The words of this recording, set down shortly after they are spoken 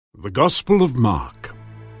The Gospel of Mark.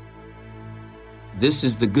 This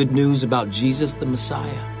is the good news about Jesus the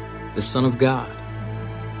Messiah, the Son of God.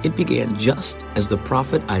 It began just as the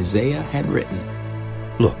prophet Isaiah had written.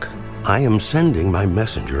 Look, I am sending my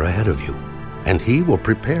messenger ahead of you, and he will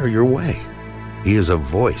prepare your way. He is a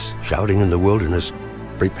voice shouting in the wilderness,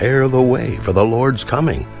 prepare the way for the Lord's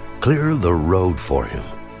coming. Clear the road for him.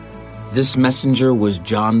 This messenger was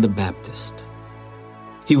John the Baptist.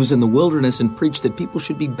 He was in the wilderness and preached that people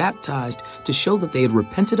should be baptized to show that they had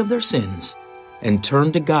repented of their sins and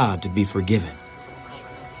turned to God to be forgiven.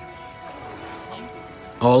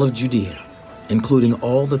 All of Judea, including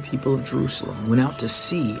all the people of Jerusalem, went out to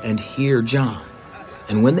see and hear John.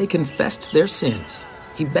 And when they confessed their sins,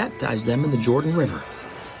 he baptized them in the Jordan River.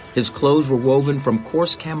 His clothes were woven from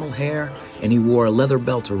coarse camel hair, and he wore a leather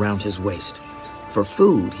belt around his waist. For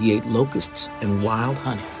food, he ate locusts and wild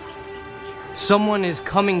honey. Someone is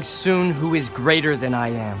coming soon who is greater than I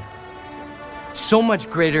am. So much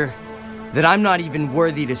greater that I'm not even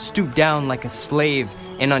worthy to stoop down like a slave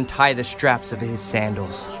and untie the straps of his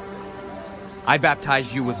sandals. I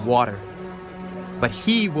baptize you with water, but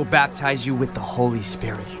he will baptize you with the Holy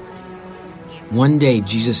Spirit. One day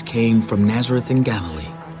Jesus came from Nazareth in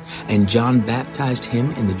Galilee, and John baptized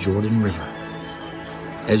him in the Jordan River.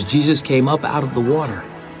 As Jesus came up out of the water,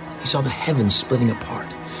 he saw the heavens splitting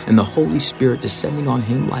apart and the Holy Spirit descending on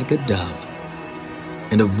him like a dove.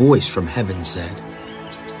 And a voice from heaven said,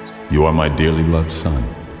 You are my dearly loved Son,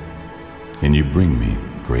 and you bring me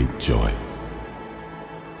great joy.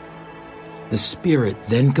 The Spirit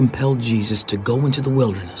then compelled Jesus to go into the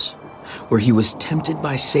wilderness, where he was tempted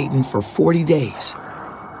by Satan for 40 days.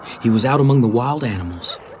 He was out among the wild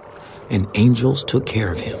animals, and angels took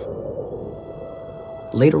care of him.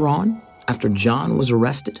 Later on, after John was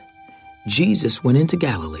arrested, Jesus went into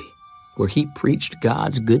Galilee, where he preached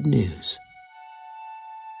God's good news.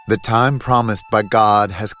 The time promised by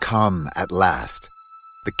God has come at last.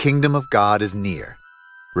 The kingdom of God is near.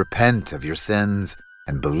 Repent of your sins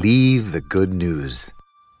and believe the good news.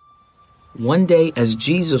 One day, as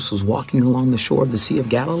Jesus was walking along the shore of the Sea of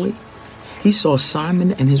Galilee, he saw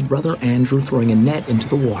Simon and his brother Andrew throwing a net into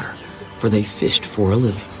the water, for they fished for a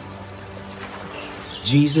living.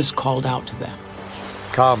 Jesus called out to them,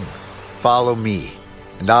 Come, follow me,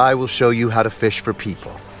 and I will show you how to fish for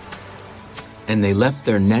people. And they left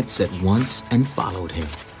their nets at once and followed him.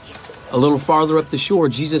 A little farther up the shore,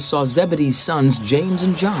 Jesus saw Zebedee's sons, James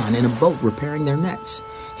and John, in a boat repairing their nets.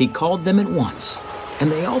 He called them at once,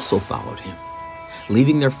 and they also followed him,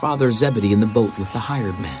 leaving their father Zebedee in the boat with the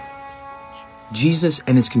hired men. Jesus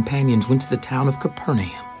and his companions went to the town of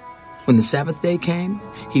Capernaum. When the Sabbath day came,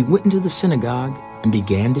 he went into the synagogue and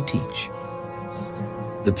began to teach.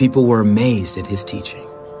 The people were amazed at his teaching,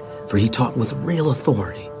 for he taught with real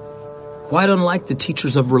authority, quite unlike the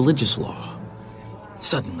teachers of religious law.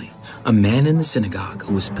 Suddenly, a man in the synagogue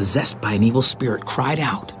who was possessed by an evil spirit cried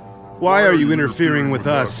out, Why are you interfering with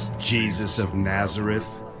us, Jesus of Nazareth?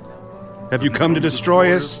 Have you come to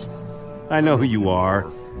destroy us? I know who you are,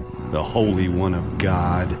 the Holy One of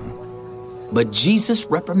God. But Jesus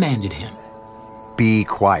reprimanded him. Be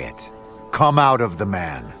quiet. Come out of the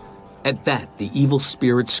man. At that, the evil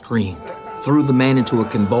spirit screamed, threw the man into a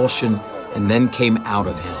convulsion, and then came out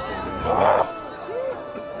of him.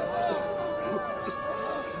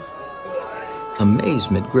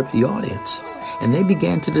 Amazement gripped the audience, and they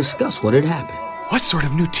began to discuss what had happened. What sort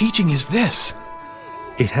of new teaching is this?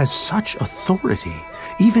 It has such authority.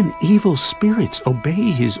 Even evil spirits obey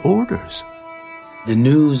his orders. The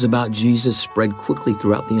news about Jesus spread quickly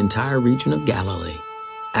throughout the entire region of Galilee.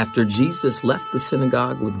 After Jesus left the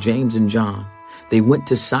synagogue with James and John, they went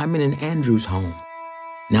to Simon and Andrew's home.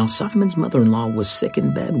 Now Simon's mother-in-law was sick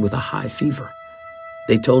in bed with a high fever.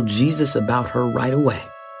 They told Jesus about her right away,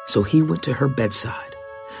 so he went to her bedside,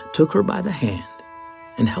 took her by the hand,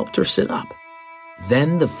 and helped her sit up.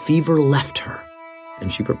 Then the fever left her, and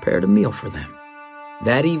she prepared a meal for them.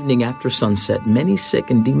 That evening after sunset, many sick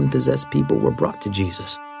and demon-possessed people were brought to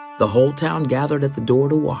Jesus. The whole town gathered at the door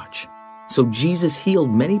to watch. So Jesus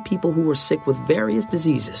healed many people who were sick with various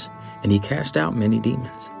diseases, and he cast out many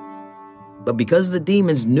demons. But because the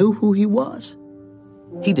demons knew who he was,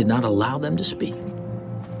 he did not allow them to speak.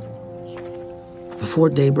 Before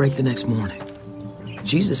daybreak the next morning,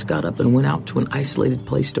 Jesus got up and went out to an isolated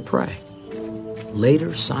place to pray.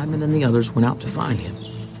 Later, Simon and the others went out to find him.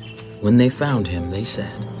 When they found him, they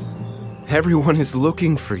said, Everyone is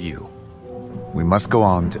looking for you. We must go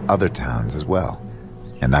on to other towns as well,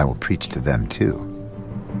 and I will preach to them too.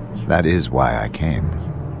 That is why I came.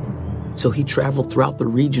 So he traveled throughout the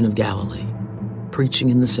region of Galilee, preaching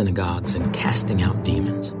in the synagogues and casting out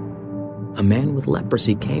demons. a man with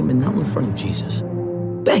leprosy came and knelt in front of Jesus,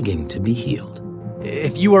 begging to be healed.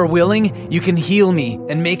 If you are willing, you can heal me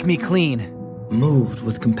and make me clean. Moved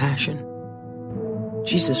with compassion,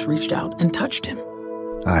 Jesus reached out and touched him.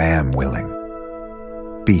 I am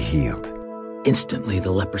willing. Be healed. Instantly, the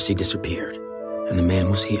leprosy disappeared, and the man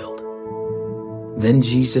was healed. Then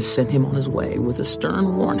Jesus sent him on his way with a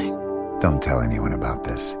stern warning. Don't tell anyone about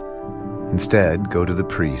this. Instead, go to the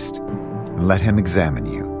priest and let him examine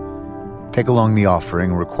you. Take along the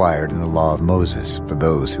offering required in the law of Moses for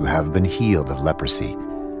those who have been healed of leprosy.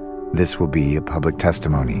 This will be a public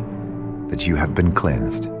testimony that you have been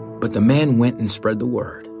cleansed. But the man went and spread the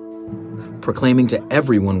word, proclaiming to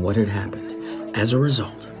everyone what had happened. As a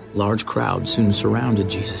result, large crowds soon surrounded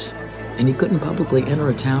Jesus, and he couldn't publicly enter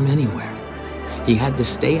a town anywhere. He had to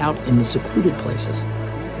stay out in the secluded places,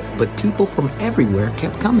 but people from everywhere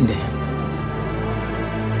kept coming to him.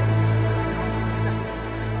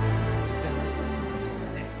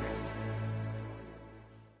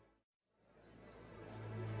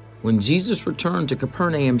 When Jesus returned to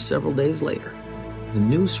Capernaum several days later, the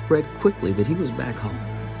news spread quickly that he was back home.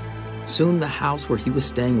 Soon the house where he was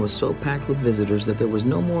staying was so packed with visitors that there was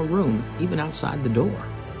no more room even outside the door.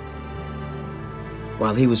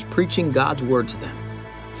 While he was preaching God's word to them,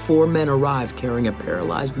 4 men arrived carrying a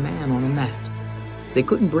paralyzed man on a mat. They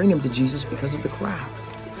couldn't bring him to Jesus because of the crowd,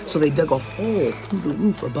 so they dug a hole through the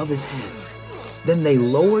roof above his head. Then they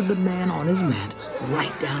lowered the man on his mat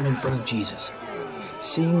right down in front of Jesus.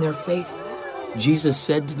 Seeing their faith, Jesus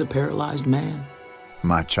said to the paralyzed man,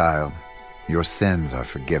 My child, your sins are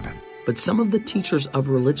forgiven. But some of the teachers of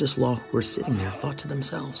religious law who were sitting there thought to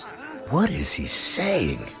themselves, What is he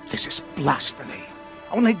saying? This is blasphemy.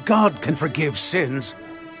 Only God can forgive sins.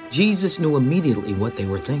 Jesus knew immediately what they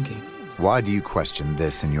were thinking. Why do you question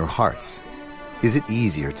this in your hearts? Is it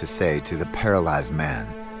easier to say to the paralyzed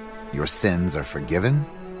man, Your sins are forgiven?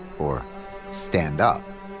 Or, stand up,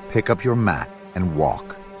 pick up your mat, and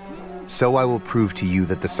walk. So I will prove to you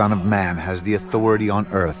that the Son of Man has the authority on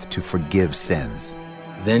earth to forgive sins.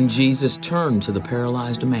 Then Jesus turned to the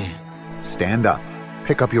paralyzed man. Stand up,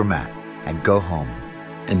 pick up your mat, and go home.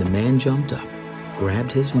 And the man jumped up,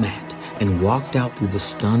 grabbed his mat, and walked out through the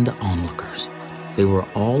stunned onlookers. They were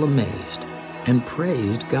all amazed and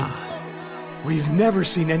praised God. We've never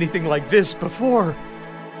seen anything like this before.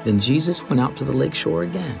 Then Jesus went out to the lake shore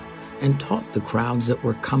again and taught the crowds that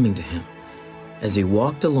were coming to him. As he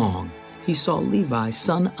walked along, he saw Levi,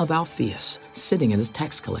 son of Alphaeus, sitting at his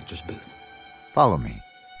tax collector's booth. Follow me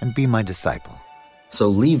and be my disciple. So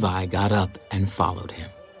Levi got up and followed him.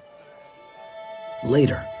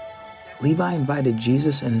 Later, Levi invited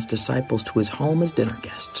Jesus and his disciples to his home as dinner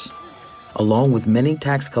guests, along with many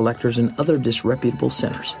tax collectors and other disreputable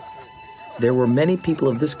sinners. There were many people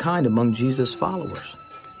of this kind among Jesus' followers.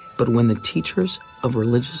 But when the teachers of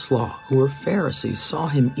religious law, who were Pharisees, saw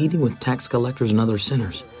him eating with tax collectors and other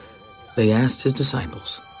sinners, they asked his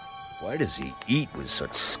disciples, Why does he eat with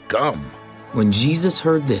such scum? When Jesus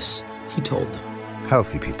heard this, he told them,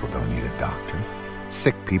 Healthy people don't need a doctor.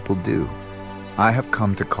 Sick people do. I have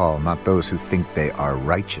come to call not those who think they are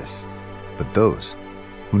righteous, but those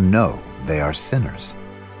who know they are sinners.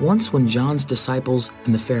 Once when John's disciples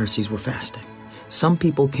and the Pharisees were fasting, some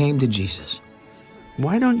people came to Jesus.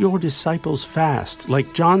 Why don't your disciples fast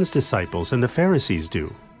like John's disciples and the Pharisees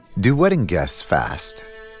do? Do wedding guests fast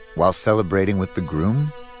while celebrating with the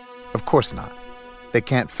groom? Of course not. They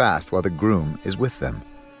can't fast while the groom is with them.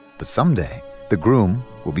 But someday, the groom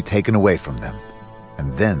will be taken away from them,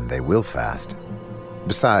 and then they will fast.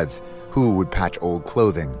 Besides, who would patch old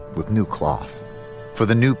clothing with new cloth? For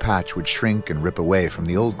the new patch would shrink and rip away from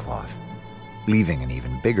the old cloth, leaving an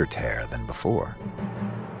even bigger tear than before.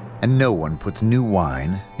 And no one puts new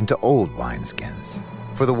wine into old wineskins,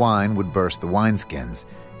 for the wine would burst the wineskins,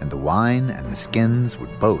 and the wine and the skins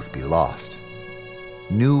would both be lost.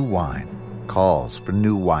 New wine calls for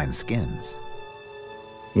new wineskins.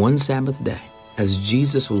 One Sabbath day, as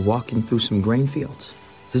Jesus was walking through some grain fields,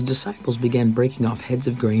 his disciples began breaking off heads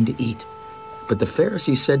of grain to eat. But the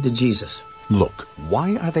Pharisees said to Jesus, Look,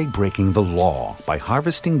 why are they breaking the law by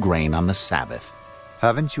harvesting grain on the Sabbath?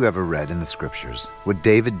 Haven't you ever read in the scriptures what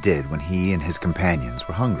David did when he and his companions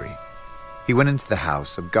were hungry? He went into the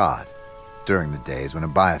house of God during the days when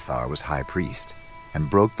Abiathar was high priest and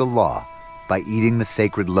broke the law by eating the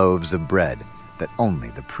sacred loaves of bread that only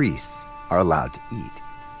the priests are allowed to eat.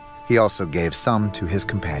 He also gave some to his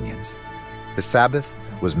companions. The Sabbath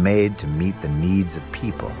was made to meet the needs of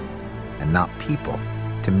people, and not people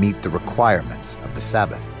to meet the requirements of the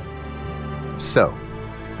Sabbath. So,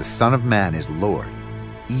 the Son of Man is Lord,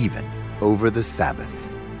 even over the Sabbath.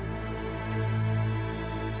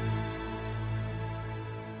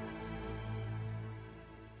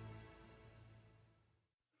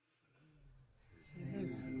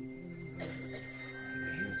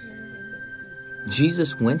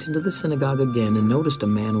 Jesus went into the synagogue again and noticed a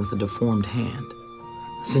man with a deformed hand.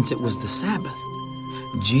 Since it was the Sabbath,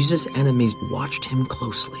 Jesus' enemies watched him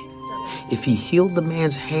closely. If he healed the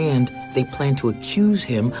man's hand, they planned to accuse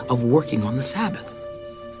him of working on the Sabbath.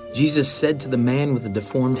 Jesus said to the man with the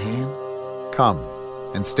deformed hand, "Come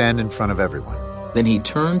and stand in front of everyone." Then he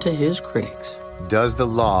turned to his critics. "Does the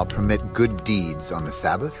law permit good deeds on the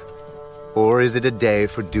Sabbath? Or is it a day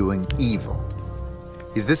for doing evil?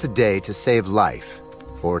 Is this a day to save life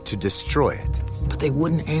or to destroy it?" But they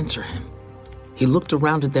wouldn't answer him. He looked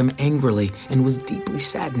around at them angrily and was deeply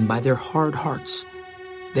saddened by their hard hearts.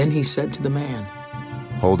 Then he said to the man,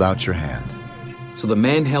 "Hold out your hand." So the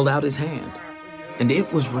man held out his hand, and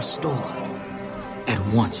it was restored. At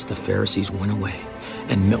once the Pharisees went away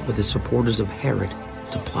and met with the supporters of Herod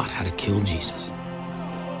to plot how to kill Jesus.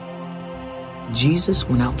 Jesus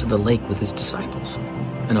went out to the lake with his disciples,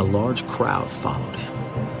 and a large crowd followed him.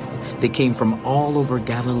 They came from all over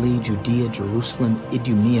Galilee, Judea, Jerusalem,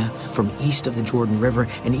 Idumea, from east of the Jordan River,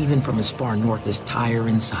 and even from as far north as Tyre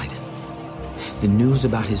and Sidon. The news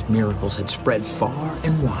about his miracles had spread far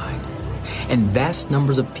and wide, and vast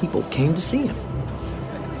numbers of people came to see him.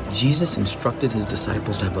 Jesus instructed his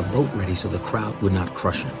disciples to have a boat ready so the crowd would not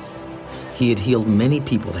crush him. He had healed many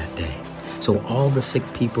people that day, so all the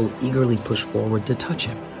sick people eagerly pushed forward to touch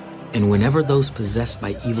him. And whenever those possessed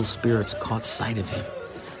by evil spirits caught sight of him,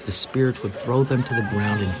 the spirits would throw them to the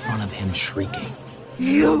ground in front of him, shrieking,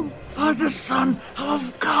 "You are the Son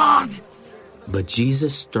of God!" But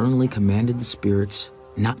Jesus sternly commanded the spirits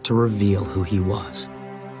not to reveal who he was.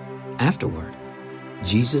 Afterward,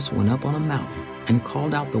 Jesus went up on a mountain and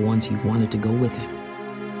called out the ones he wanted to go with him,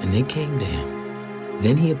 and they came to him.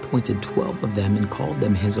 Then he appointed 12 of them and called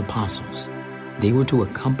them his apostles. They were to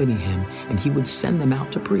accompany him, and he would send them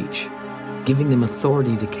out to preach, giving them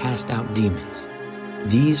authority to cast out demons.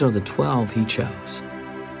 These are the 12 he chose: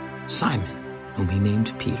 Simon, whom he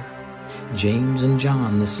named Peter, James and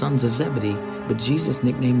John, the sons of Zebedee, but Jesus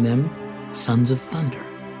nicknamed them Sons of Thunder,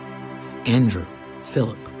 Andrew,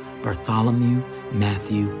 Philip, Bartholomew,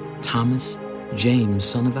 Matthew, Thomas, James,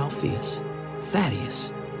 son of Alphaeus,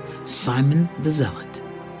 Thaddeus, Simon the Zealot,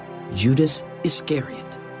 Judas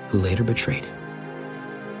Iscariot, who later betrayed him.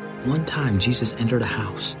 One time Jesus entered a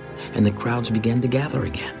house, and the crowds began to gather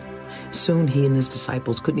again. Soon he and his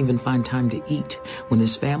disciples couldn't even find time to eat. When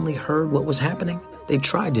his family heard what was happening, they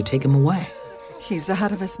tried to take him away. "He's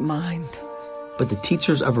out of his mind." But the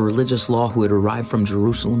teachers of religious law who had arrived from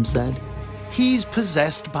Jerusalem said, "He's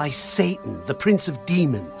possessed by Satan, the prince of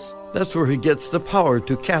demons. That's where he gets the power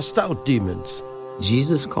to cast out demons."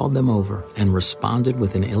 Jesus called them over and responded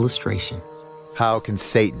with an illustration. "How can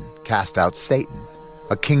Satan cast out Satan?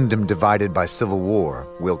 A kingdom divided by civil war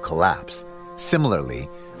will collapse. Similarly,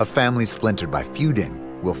 a family splintered by feuding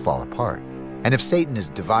will fall apart. And if Satan is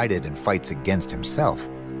divided and fights against himself,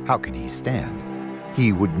 how can he stand?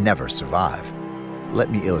 He would never survive.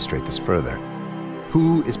 Let me illustrate this further.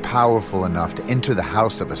 Who is powerful enough to enter the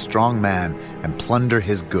house of a strong man and plunder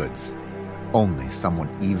his goods? Only someone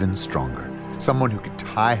even stronger. Someone who could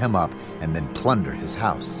tie him up and then plunder his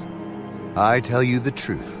house. I tell you the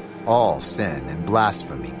truth, all sin and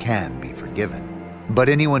blasphemy can be forgiven. But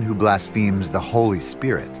anyone who blasphemes the Holy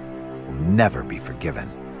Spirit will never be forgiven.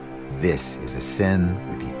 This is a sin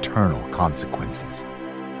with eternal consequences."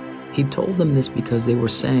 He told them this because they were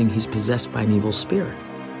saying he's possessed by an evil spirit.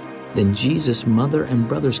 Then Jesus' mother and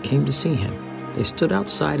brothers came to see him. They stood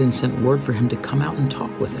outside and sent word for him to come out and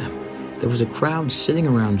talk with them. There was a crowd sitting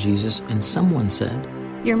around Jesus, and someone said,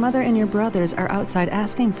 "Your mother and your brothers are outside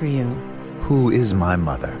asking for you." Who is my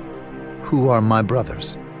mother? Who are my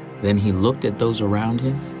brothers? Then he looked at those around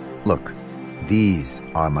him. Look, these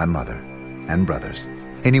are my mother and brothers.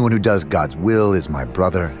 Anyone who does God's will is my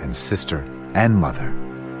brother and sister and mother.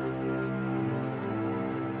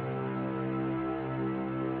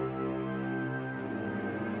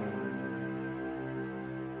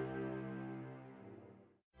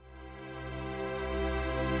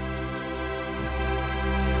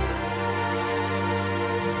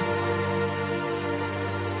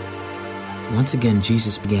 Once again,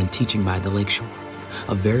 Jesus began teaching by the lakeshore.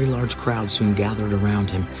 A very large crowd soon gathered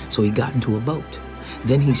around him, so he got into a boat.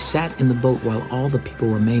 Then he sat in the boat while all the people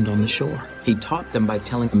remained on the shore. He taught them by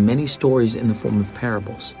telling many stories in the form of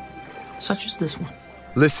parables, such as this one.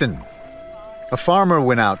 Listen, a farmer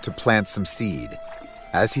went out to plant some seed.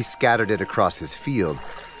 As he scattered it across his field,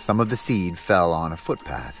 some of the seed fell on a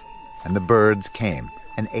footpath, and the birds came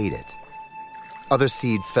and ate it. Other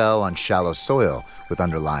seed fell on shallow soil with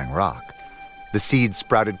underlying rock. The seed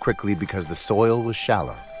sprouted quickly because the soil was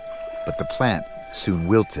shallow, but the plant soon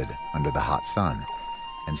wilted under the hot sun.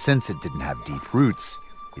 and since it didn't have deep roots,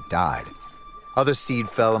 it died. Other seed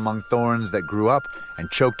fell among thorns that grew up and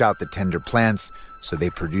choked out the tender plants, so they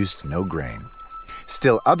produced no grain.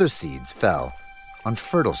 Still other seeds fell on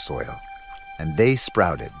fertile soil, and they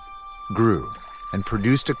sprouted, grew, and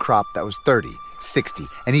produced a crop that was 30, 60,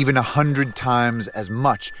 and even 100 times as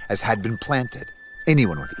much as had been planted.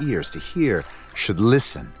 Anyone with ears to hear should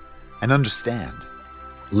listen and understand.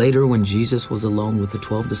 Later, when Jesus was alone with the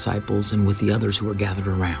 12 disciples and with the others who were gathered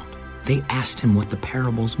around, they asked him what the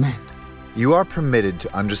parables meant. You are permitted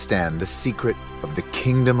to understand the secret of the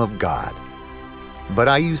kingdom of God. But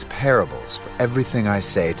I use parables for everything I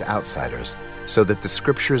say to outsiders, so that the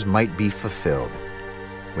scriptures might be fulfilled.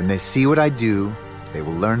 When they see what I do, they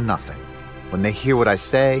will learn nothing. When they hear what I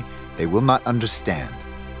say, they will not understand.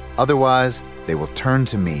 Otherwise, they will turn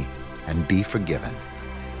to me and be forgiven.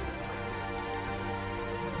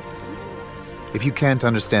 If you can't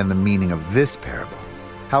understand the meaning of this parable,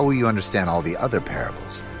 how will you understand all the other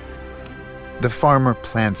parables? The farmer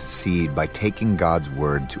plants seed by taking God's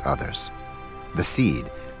word to others. The seed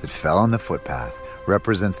that fell on the footpath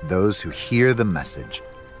represents those who hear the message,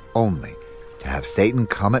 only to have Satan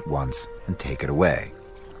come at once and take it away.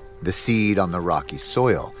 The seed on the rocky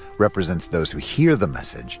soil represents those who hear the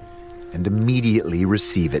message and immediately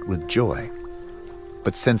receive it with joy.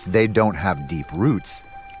 But since they don't have deep roots,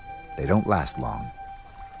 they don't last long.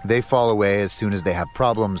 They fall away as soon as they have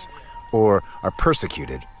problems or are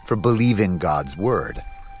persecuted for believing God's word.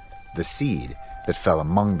 The seed that fell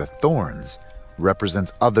among the thorns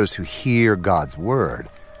represents others who hear God's word,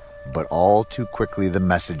 but all too quickly the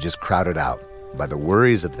message is crowded out by the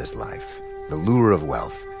worries of this life, the lure of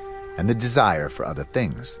wealth, and the desire for other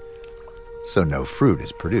things, so no fruit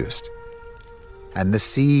is produced. And the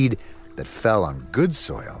seed that fell on good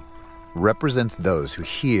soil represents those who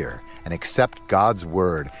hear and accept God's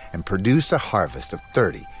word and produce a harvest of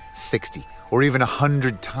 30, 60, or even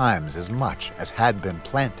 100 times as much as had been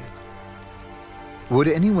planted. Would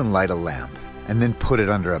anyone light a lamp and then put it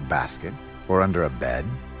under a basket or under a bed?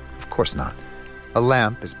 Of course not. A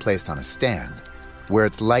lamp is placed on a stand where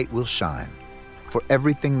its light will shine, for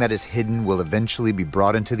everything that is hidden will eventually be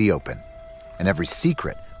brought into the open, and every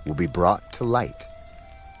secret will be brought to light.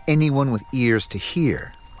 Anyone with ears to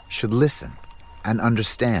hear should listen and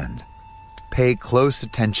understand. Pay close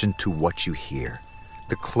attention to what you hear.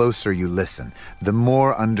 The closer you listen, the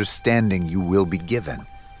more understanding you will be given,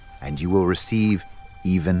 and you will receive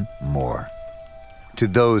even more. To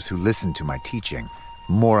those who listen to my teaching,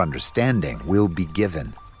 more understanding will be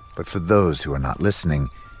given. But for those who are not listening,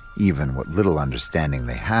 even what little understanding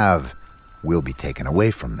they have will be taken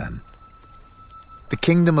away from them. The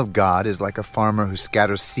kingdom of God is like a farmer who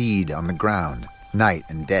scatters seed on the ground, night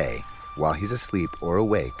and day. While he's asleep or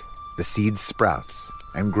awake, the seed sprouts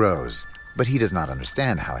and grows, but he does not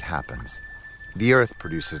understand how it happens. The earth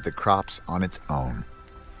produces the crops on its own.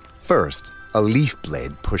 First, a leaf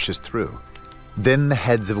blade pushes through. Then the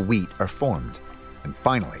heads of wheat are formed. And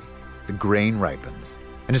finally, the grain ripens.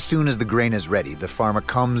 And as soon as the grain is ready, the farmer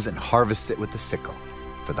comes and harvests it with the sickle,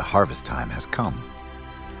 for the harvest time has come.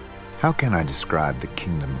 How can I describe the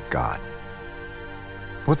kingdom of God?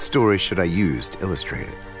 What story should I use to illustrate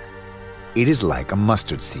it? It is like a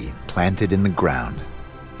mustard seed planted in the ground.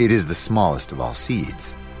 It is the smallest of all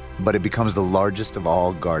seeds, but it becomes the largest of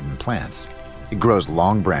all garden plants. It grows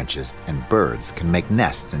long branches, and birds can make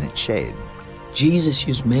nests in its shade. Jesus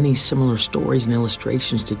used many similar stories and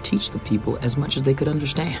illustrations to teach the people as much as they could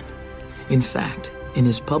understand. In fact, in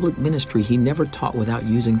his public ministry, he never taught without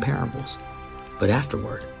using parables. But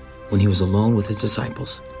afterward, when he was alone with his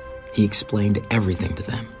disciples, he explained everything to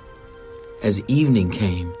them. As evening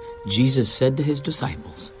came, Jesus said to his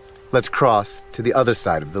disciples, "Let's cross to the other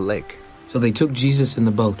side of the lake." So they took Jesus in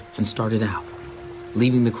the boat and started out,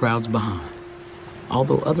 leaving the crowds behind,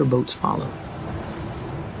 although other boats followed.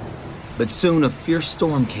 But soon a fierce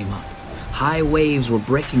storm came up. High waves were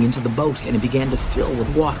breaking into the boat, and it began to fill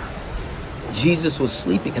with water. Jesus was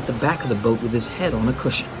sleeping at the back of the boat with his head on a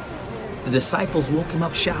cushion. The disciples woke him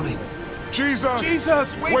up shouting, Jesus!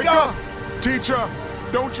 Jesus, wake up! Teacher,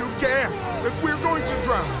 don't you care that we're going to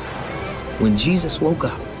drown? When Jesus woke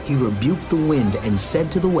up, he rebuked the wind and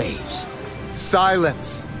said to the waves,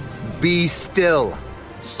 "Silence! Be still!"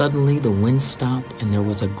 Suddenly the wind stopped and there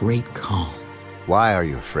was a great calm. Why are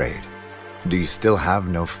you afraid? Do you still have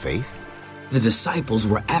no faith? The disciples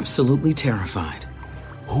were absolutely terrified.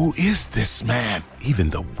 Who is this man? Even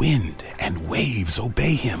the wind and waves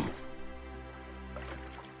obey him.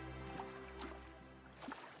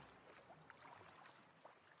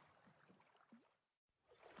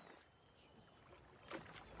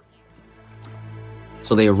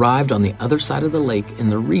 So they arrived on the other side of the lake in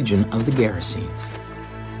the region of the Gerasenes.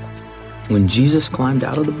 When Jesus climbed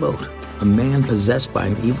out of the boat, a man possessed by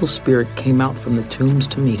an evil spirit came out from the tombs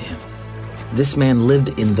to meet him. This man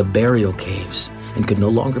lived in the burial caves and could no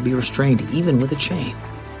longer be restrained even with a chain.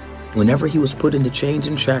 Whenever he was put into chains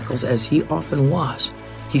and shackles, as he often was,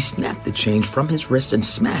 he snapped the chains from his wrist and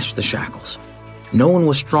smashed the shackles. No one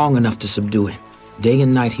was strong enough to subdue him. Day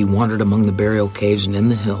and night he wandered among the burial caves and in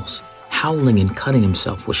the hills, howling and cutting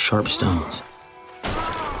himself with sharp stones.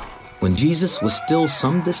 When Jesus was still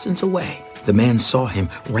some distance away, the man saw him,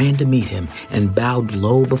 ran to meet him, and bowed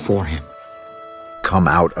low before him. Come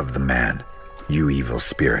out of the man, you evil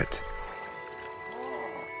spirit.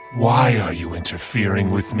 Why are you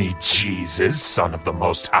interfering with me, Jesus, Son of the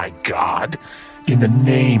Most High God? In the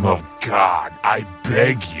name of God, I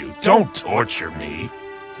beg you, don't torture me.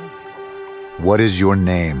 What is your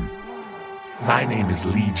name? My name is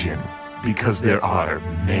Legion, because there are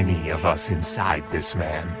many of us inside this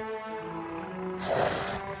man.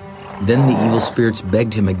 Then the evil spirits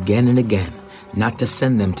begged him again and again not to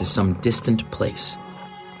send them to some distant place.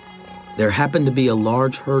 There happened to be a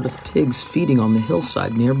large herd of pigs feeding on the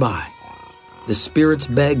hillside nearby. The spirits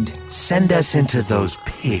begged, "Send us into those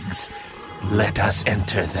pigs. Let us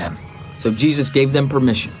enter them." So Jesus gave them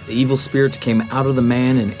permission. The evil spirits came out of the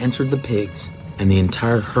man and entered the pigs, and the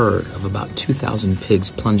entire herd of about 2,000 pigs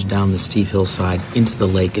plunged down the steep hillside into the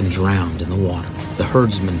lake and drowned in the water. The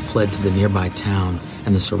herdsmen fled to the nearby town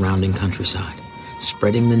and the surrounding countryside,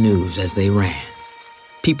 spreading the news as they ran.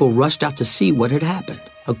 People rushed out to see what had happened.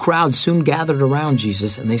 A crowd soon gathered around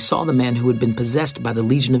Jesus, and they saw the man who had been possessed by the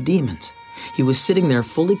legion of demons. He was sitting there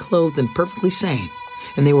fully clothed and perfectly sane,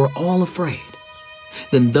 and they were all afraid.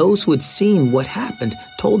 Then those who had seen what happened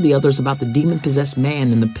told the others about the demon-possessed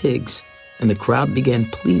man and the pigs, and the crowd began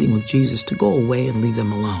pleading with Jesus to go away and leave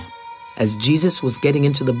them alone. As Jesus was getting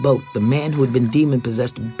into the boat, the man who had been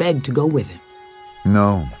demon-possessed begged to go with him.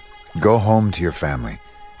 No, go home to your family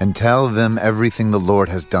and tell them everything the Lord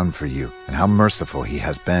has done for you and how merciful he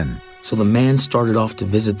has been. So the man started off to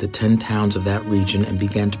visit the 10 towns of that region and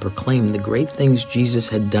began to proclaim the great things Jesus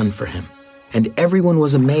had done for him. And everyone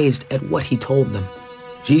was amazed at what he told them.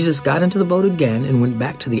 Jesus got into the boat again and went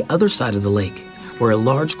back to the other side of the lake, where a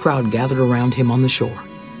large crowd gathered around him on the shore.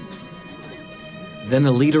 Then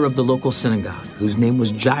a leader of the local synagogue, whose name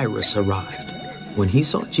was Jairus, arrived. When he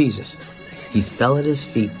saw Jesus, he fell at his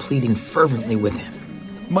feet, pleading fervently with him.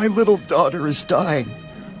 "My little daughter is dying.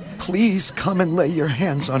 Please come and lay your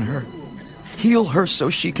hands on her. Heal her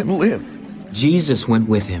so she can live." Jesus went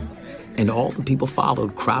with him, and all the people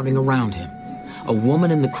followed, crowding around him. A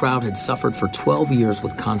woman in the crowd had suffered for 12 years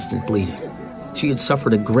with constant bleeding. She had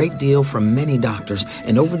suffered a great deal from many doctors,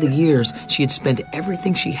 and over the years, she had spent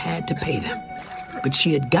everything she had to pay them. But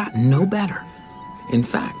she had gotten no better. In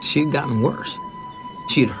fact, she had gotten worse.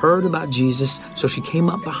 She had heard about Jesus, so she came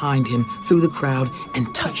up behind him through the crowd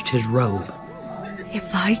and touched his robe.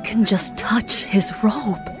 "If I can just touch his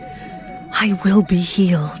robe, I will be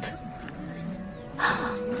healed."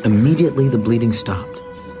 Immediately the bleeding stopped,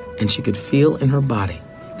 and she could feel in her body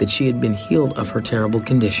that she had been healed of her terrible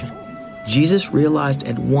condition. Jesus realized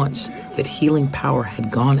at once that healing power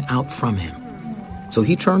had gone out from him. So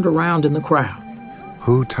he turned around in the crowd.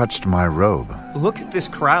 "Who touched my robe?" "Look at this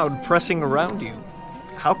crowd pressing around you.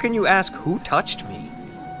 How can you ask who touched me?"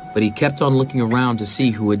 But he kept on looking around to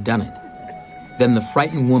see who had done it. Then the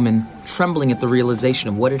frightened woman, trembling at the realization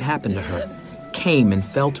of what had happened to her, came and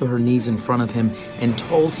fell to her knees in front of him and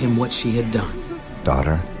told him what she had done.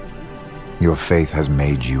 "Daughter, your faith has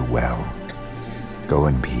made you well. Go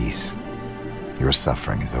in peace. Your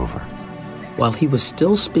suffering is over." While he was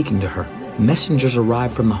still speaking to her, messengers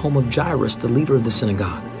arrived from the home of Jairus, the leader of the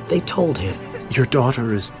synagogue. They told him, "Your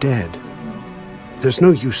daughter is dead. There's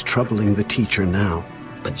no use troubling the teacher now."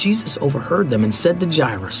 But Jesus overheard them and said to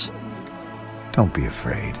Jairus, "Don't be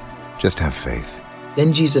afraid. Just have faith."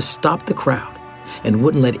 Then Jesus stopped the crowd and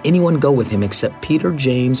wouldn't let anyone go with him except Peter,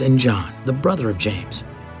 James, and John, the brother of James.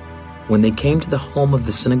 When they came to the home of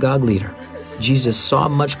the synagogue leader, Jesus saw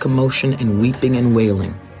much commotion and weeping and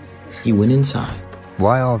wailing. He went inside.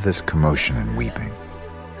 "Why all this commotion and weeping?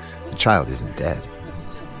 The child isn't dead.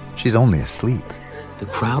 She's only asleep." The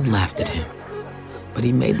crowd laughed at him, but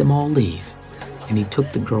he made them all leave, and he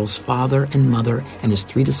took the girl's father and mother and his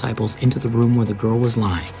 3 disciples into the room where the girl was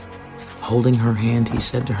lying. Holding her hand, he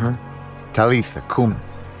said to her, "Talitha kum,"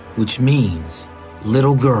 which means,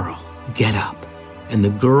 "Little girl, get up." And the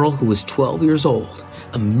girl, who was 12 years old,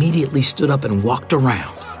 immediately stood up and walked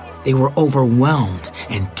around. They were overwhelmed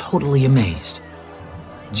and totally amazed.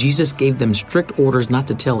 Jesus gave them strict orders not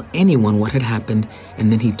to tell anyone what had happened,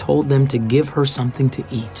 and then he told them to give her something to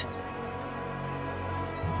eat.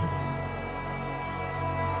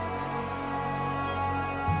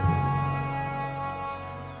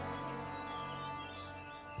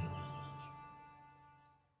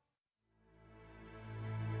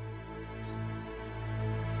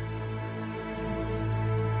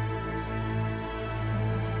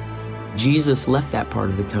 Jesus left that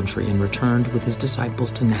part of the country and returned with his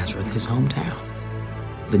disciples to Nazareth, his hometown.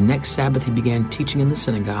 The next Sabbath he began teaching in the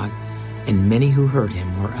synagogue, and many who heard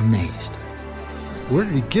him were amazed. Where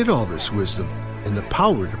did he get all this wisdom and the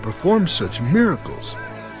power to perform such miracles?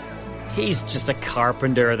 He's just a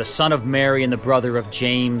carpenter, the son of Mary and the brother of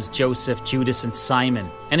James, Joseph, Judas, and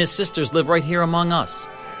Simon, and his sisters live right here among us.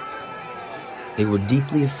 They were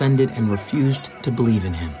deeply offended and refused to believe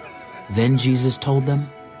in him. Then Jesus told them,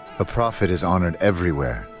 "A prophet is honored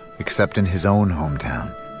everywhere except in his own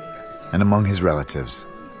hometown and among his relatives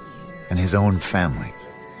and his own family."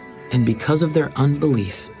 And because of their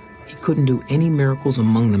unbelief, he couldn't do any miracles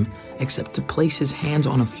among them except to place his hands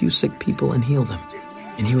on a few sick people and heal them.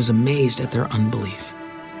 And he was amazed at their unbelief.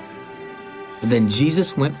 Then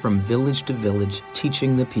Jesus went from village to village,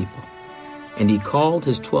 teaching the people. And he called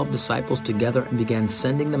his 12 disciples together and began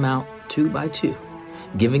sending them out 2 by 2,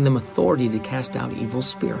 giving them authority to cast out evil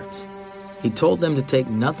spirits. He told them to take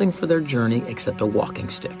nothing for their journey except a walking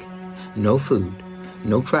stick, no food,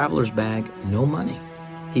 no traveler's bag, no money.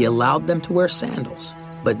 He allowed them to wear sandals,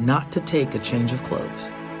 but not to take a change of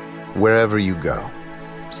clothes. "Wherever you go,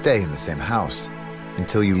 stay in the same house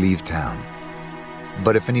until you leave town.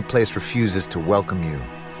 But if any place refuses to welcome you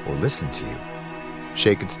or listen to you,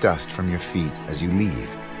 shake its dust from your feet as you leave,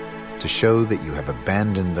 to show that you have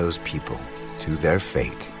abandoned those people to their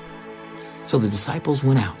fate." So the disciples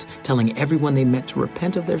went out, telling everyone they met to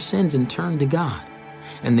repent of their sins and turn to God.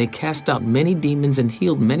 And they cast out many demons and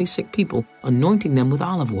healed many sick people, anointing them with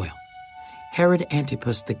olive oil. Herod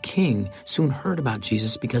Antipas, the king, soon heard about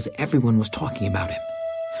Jesus because everyone was talking about him.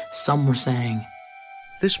 Some were saying,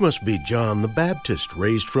 "This must be John the Baptist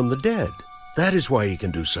raised from the dead. That is why he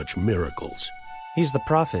can do such miracles." He's the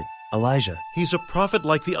prophet, Elijah. He's a prophet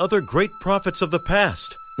like the other great prophets of the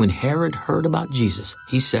past. When Herod heard about Jesus,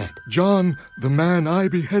 he said, "John, the man I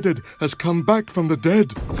beheaded, has come back from the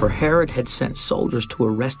dead." For Herod had sent soldiers to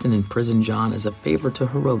arrest and imprison John as a favor to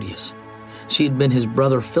Herodias. She had been his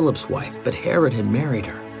brother Philip's wife, but Herod had married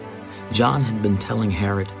her. John had been telling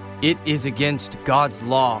Herod, "It is against God's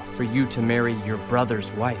law for you to marry your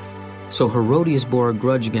brother's wife." So Herodias bore a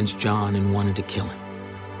grudge against John and wanted to kill him.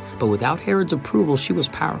 But without Herod's approval, she was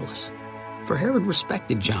powerless. For Herod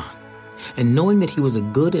respected John, and knowing that he was a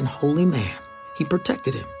good and holy man, he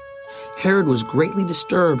protected him. Herod was greatly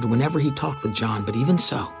disturbed whenever he talked with John, but even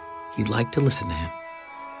so, he liked to listen to him.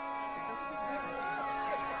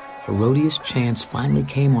 Herodias' chance finally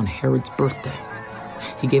came on Herod's birthday.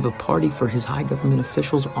 He gave a party for his high government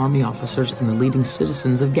officials, army officers, and the leading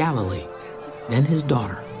citizens of Galilee. Then his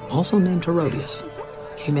daughter, also named Herodias,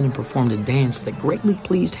 came in and performed a dance that greatly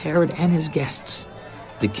pleased Herod and his guests.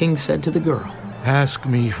 The king said to the girl, "Ask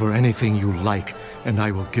me for anything you like, and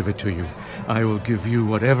I will give it to you. I will give you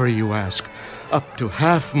whatever you ask, up to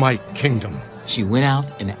half my kingdom." She went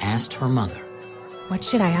out and asked her mother, "What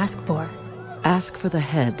should I ask for?" "Ask for the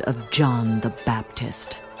head of John the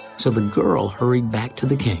Baptist." So the girl hurried back to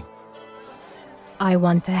the king. "I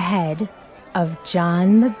want the head of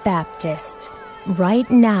John the Baptist right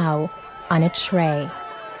now on a tray."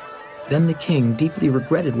 Then the king deeply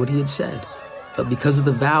regretted what he had said. But because of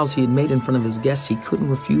the vows he had made in front of his guests, he couldn't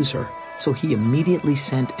refuse her. So he immediately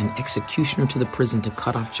sent an executioner to the prison to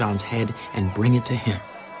cut off John's head and bring it to him.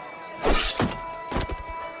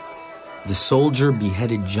 The soldier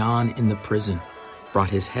beheaded John in the prison, brought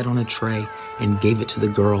his head on a tray, and gave it to the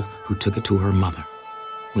girl, who took it to her mother.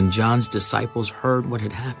 When John's disciples heard what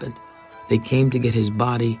had happened, they came to get his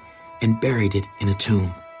body and buried it in a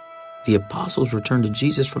tomb. The apostles returned to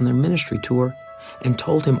Jesus from their ministry tour and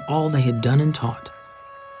told him all they had done and taught.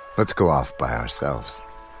 "Let's go off by ourselves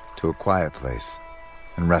to a quiet place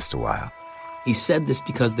and rest a while." He said this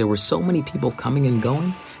because there were so many people coming and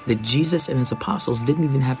going that Jesus and his apostles didn't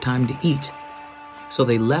even have time to eat. So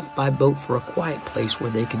they left by boat for a quiet place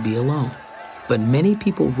where they could be alone. But many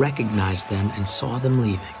people recognized them and saw them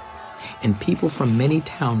leaving. And people from many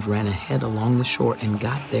towns ran ahead along the shore and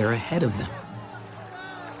got there ahead of them.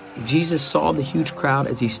 Jesus saw the huge crowd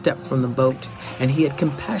as he stepped from the boat, and he had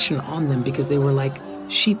compassion on them because they were like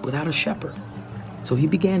sheep without a shepherd. So he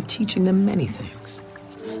began teaching them many things.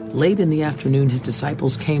 Late in the afternoon, his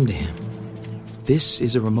disciples came to him. "This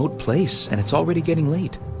is a remote place, and it's already getting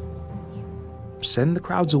late. send the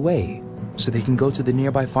crowds away so they can go to the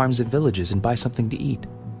nearby farms and villages and buy something to eat.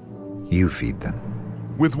 You feed them.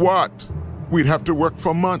 With what? We'd have to work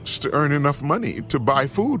for months to earn enough money to buy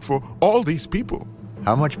food for all these people.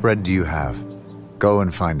 How much bread do you have? Go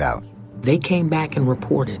and find out. They came back and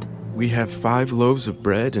reported, "We have 5 loaves of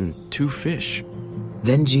bread and 2 fish."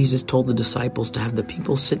 Then Jesus told the disciples to have the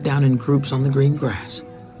people sit down in groups on the green grass.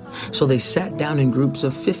 So they sat down in groups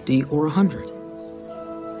of 50 or 100.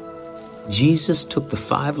 Jesus took the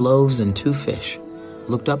 5 loaves and 2 fish,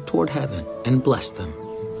 looked up toward heaven, and blessed them.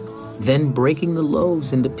 Then, breaking the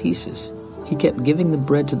loaves into pieces, he kept giving the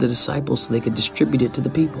bread to the disciples so they could distribute it to the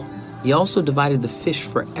people. He also divided the fish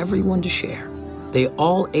for everyone to share. They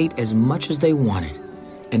all ate as much as they wanted.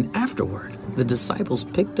 And afterward, the disciples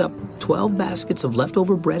picked up 12 baskets of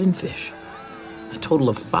leftover bread and fish. A total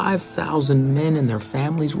of 5,000 men and their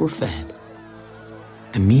families were fed.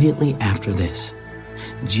 Immediately after this,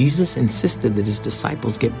 Jesus insisted that his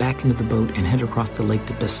disciples get back into the boat and head across the lake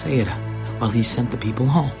to Bethsaida while he sent the people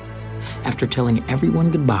home. After telling everyone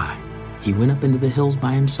goodbye, he went up into the hills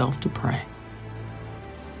by himself to pray.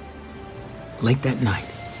 Late that night,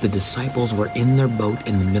 the disciples were in their boat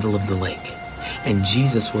in the middle of the lake, and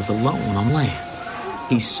Jesus was alone on land.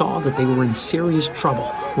 He saw that they were in serious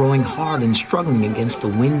trouble, rowing hard and struggling against the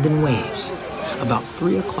wind and waves. About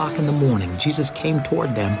 3 o'clock in the morning, Jesus came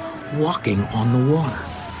toward them, walking on the water.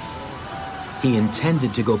 He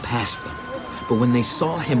intended to go past them, but when they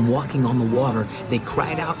saw him walking on the water, they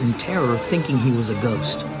cried out in terror, thinking he was a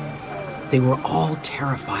ghost. They were all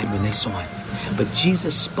terrified when they saw him, but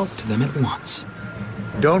Jesus spoke to them at once.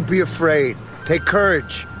 "Don't be afraid. Take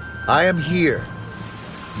courage. I am here."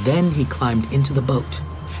 Then he climbed into the boat,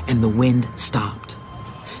 and the wind stopped.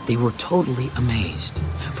 They were totally amazed,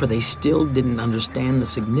 for they still didn't understand the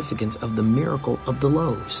significance of the miracle of the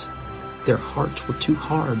loaves. Their hearts were too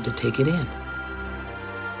hard to take it in.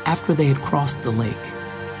 After they had crossed the lake,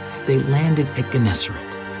 they landed at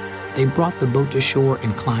Gennesaret. They brought the boat to shore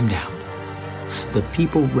and climbed out. The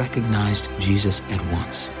people recognized Jesus at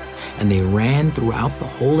once, and they ran throughout the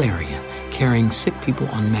whole area, carrying sick people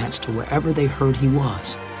on mats to wherever they heard he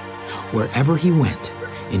was. Wherever he went,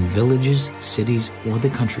 in villages, cities, or the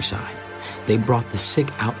countryside, they brought the sick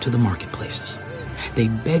out to the marketplaces. They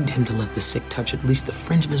begged him to let the sick touch at least the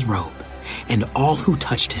fringe of his robe, and all who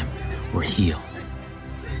touched him were healed.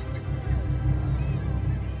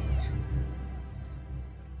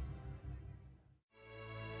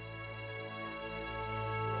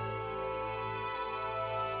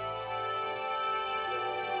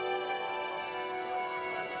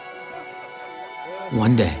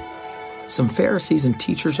 One day, some Pharisees and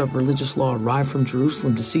teachers of religious law arrived from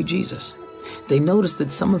Jerusalem to see Jesus. They noticed that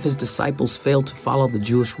some of his disciples failed to follow the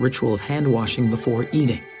Jewish ritual of hand-washing before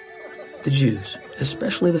eating. The Jews,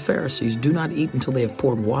 especially the Pharisees, do not eat until they have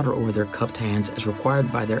poured water over their cupped hands as required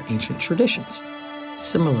by their ancient traditions.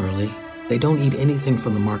 Similarly, they don't eat anything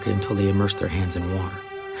from the market until they immerse their hands in water.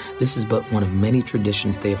 This is but one of many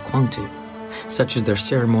traditions they have clung to, such as their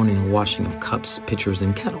ceremonial washing of cups, pitchers,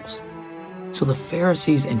 and kettles. So the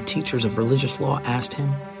Pharisees and teachers of religious law asked him,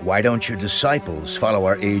 "Why don't your disciples follow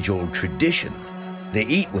our age-old tradition? They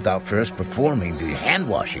eat without first performing the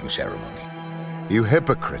hand-washing ceremony." You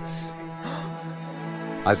hypocrites!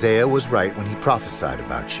 Isaiah was right when he prophesied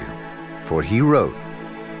about you. For he wrote,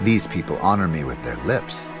 "These people honor me with their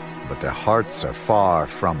lips, but their hearts are far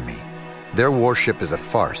from me. Their worship is a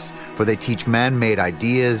farce, for they teach man-made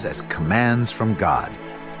ideas as commands from God.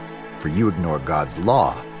 For you ignore God's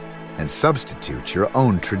law and substitute your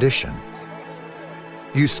own tradition.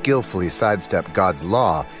 You skillfully sidestep God's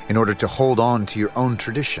law in order to hold on to your own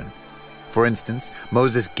tradition. For instance,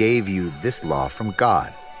 Moses gave you this law from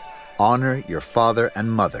God: honor your father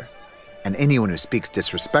and mother, and anyone who speaks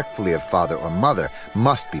disrespectfully of father or mother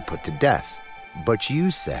must be put to death. But you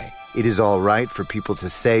say it is all right for people to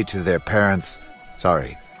say to their parents,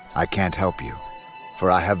 'Sorry, I can't help you, for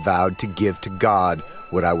I have vowed to give to God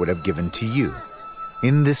what I would have given to you.'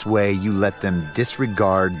 In this way, you let them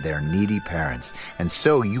disregard their needy parents, and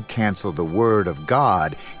so you cancel the word of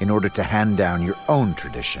God in order to hand down your own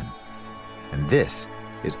tradition. And this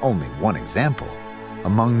is only one example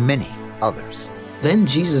among many others." Then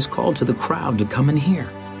Jesus called to the crowd to come and hear.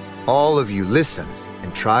 "All of you listen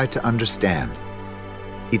and try to understand.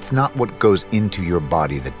 It's not what goes into your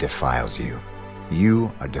body that defiles you.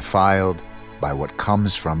 You are defiled by what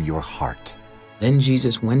comes from your heart." Then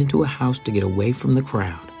Jesus went into a house to get away from the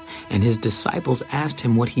crowd, and his disciples asked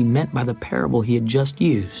him what he meant by the parable he had just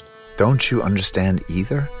used. "Don't you understand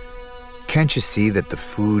either? Can't you see that the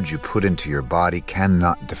food you put into your body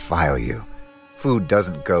cannot defile you? Food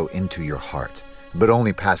doesn't go into your heart, but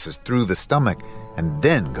only passes through the stomach and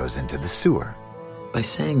then goes into the sewer. By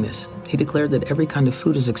saying this, he declared that every kind of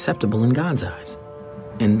food is acceptable in God's eyes.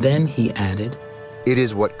 And then he added, "It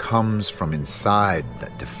is what comes from inside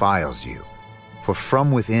that defiles you. For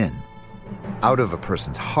from within, out of a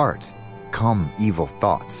person's heart, come evil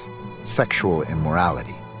thoughts, sexual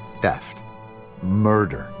immorality, theft,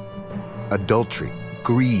 murder, adultery,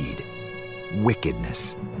 greed,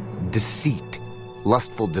 wickedness, deceit,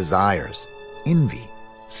 lustful desires, envy,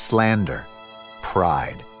 slander,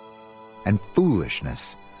 pride, and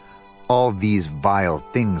foolishness. All these vile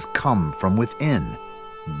things come from within.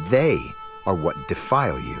 They are what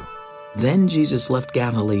defile you." Then Jesus left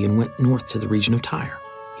Galilee and went north to the region of Tyre.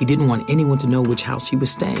 He didn't want anyone to know which house he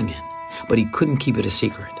was staying in, but he couldn't keep it a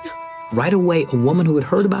secret. Right away, a woman who had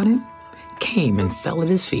heard about him came and fell at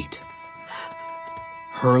his feet.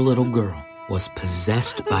 Her little girl was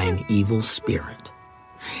possessed by an evil spirit,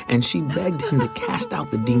 and she begged him to cast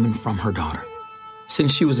out the demon from her daughter.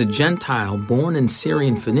 Since she was a Gentile born in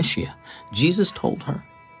Syrian Phoenicia, Jesus told her,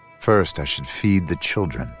 "First, I should feed the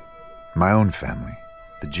children, my own family,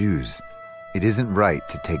 the Jews. It isn't right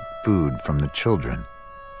to take food from the children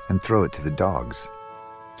and throw it to the dogs."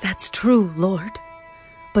 That's true, Lord.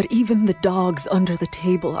 But even the dogs under the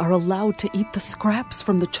table are allowed to eat the scraps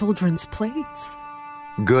from the children's plates.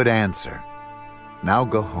 "Good answer. Now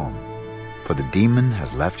go home, for the demon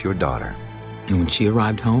has left your daughter." And when she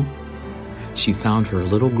arrived home, she found her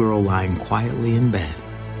little girl lying quietly in bed,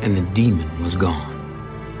 and the demon was gone.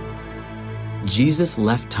 Jesus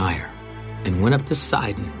left Tyre and went up to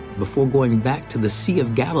Sidon before going back to the Sea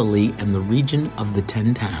of Galilee and the region of the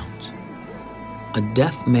 10 towns. A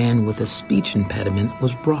deaf man with a speech impediment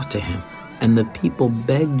was brought to him, and the people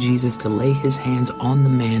begged Jesus to lay his hands on the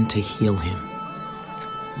man to heal him.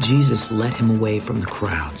 Jesus led him away from the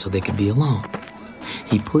crowd so they could be alone.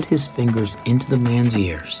 He put his fingers into the man's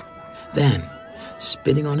ears. Then,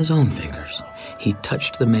 spitting on his own fingers, he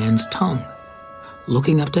touched the man's tongue.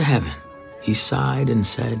 Looking up to heaven, he sighed and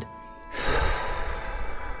said,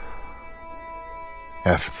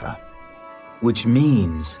 "Ephphatha," which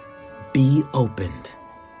means, "Be opened."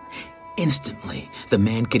 Instantly, the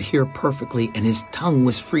man could hear perfectly and his tongue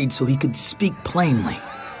was freed so he could speak plainly.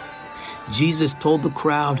 Jesus told the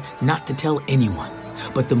crowd not to tell anyone,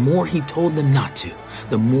 but the more he told them not to,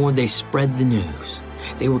 the more they spread the news.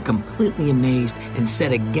 They were completely amazed and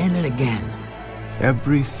said again and again,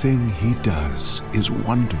 "Everything he does is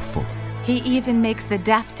wonderful." He even makes the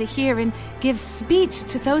deaf to hear and gives speech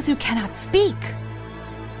to those who cannot speak.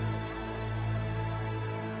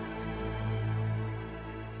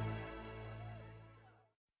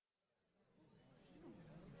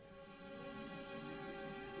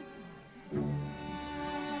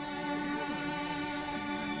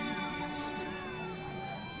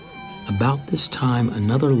 About this time,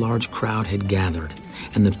 another large crowd had gathered,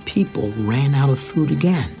 and the people ran out of food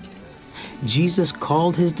again. Jesus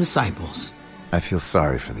called his disciples. "I feel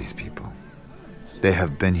sorry for these people. They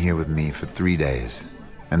have been here with me for 3 days,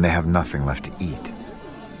 and they have nothing left to eat.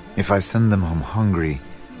 If I send them home hungry,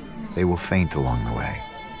 they will faint along the way.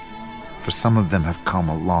 For some of them have come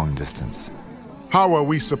a long distance." How are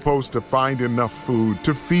we supposed to find enough food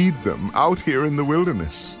to feed them out here in the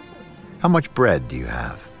wilderness? "How much bread do you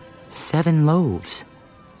have?" 7 loaves.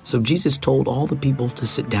 So Jesus told all the people to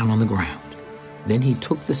sit down on the ground. Then he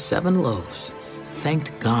took the 7 loaves,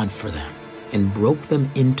 thanked God for them, and broke them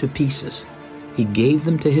into pieces. He gave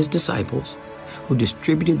them to his disciples, who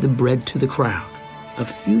distributed the bread to the crowd. A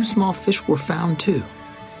few small fish were found too.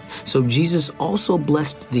 So Jesus also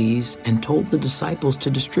blessed these and told the disciples to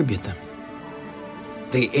distribute them.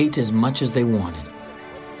 They ate as much as they wanted.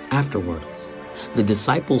 Afterward, the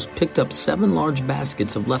disciples picked up 7 large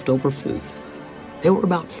baskets of leftover food. There were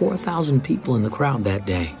about 4,000 people in the crowd that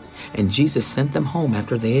day, and Jesus sent them home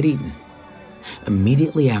after they had eaten.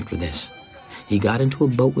 Immediately after this, he got into a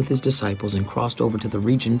boat with his disciples and crossed over to the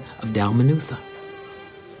region of Dalmanutha.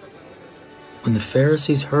 When the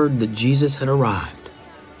Pharisees heard that Jesus had arrived,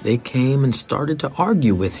 they came and started to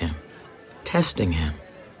argue with him, testing him.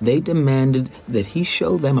 They demanded that he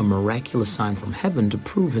show them a miraculous sign from heaven to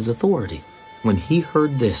prove his authority. When he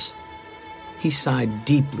heard this, he sighed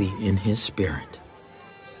deeply in his spirit.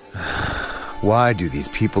 "Why do these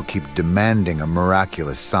people keep demanding a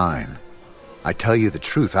miraculous sign? I tell you the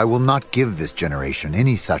truth, I will not give this generation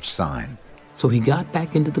any such sign." So he got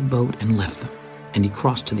back into the boat and left them, and he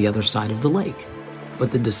crossed to the other side of the lake.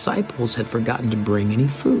 But the disciples had forgotten to bring any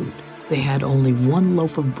food. They had only 1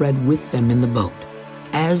 loaf of bread with them in the boat.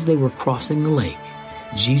 As they were crossing the lake,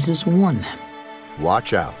 Jesus warned them,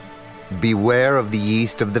 "Watch out. Beware of the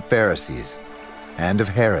yeast of the Pharisees and of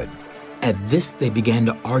Herod." At this, they began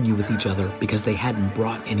to argue with each other because they hadn't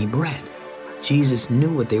brought any bread. Jesus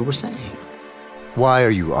knew what they were saying. Why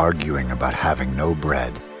are you arguing about having no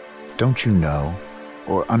bread? Don't you know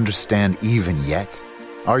or understand even yet?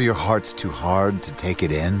 Are your hearts too hard to take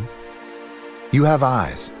it in? You have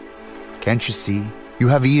eyes. Can't you see? You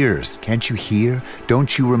have ears. Can't you hear?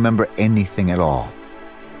 Don't you remember anything at all?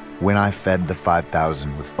 When I fed the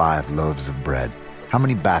 5,000 with 5 loaves of bread, how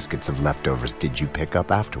many baskets of leftovers did you pick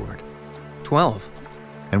up afterward? 12.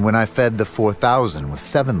 And when I fed the 4,000 with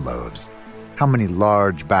 7 loaves, how many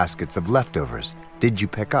large baskets of leftovers did you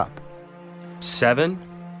pick up? 7.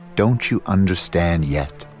 Don't you understand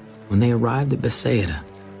yet? When they arrived at Bethsaida,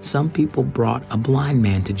 some people brought a blind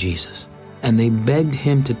man to Jesus, and they begged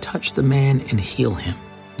him to touch the man and heal him.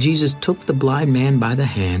 Jesus took the blind man by the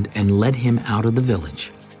hand and led him out of the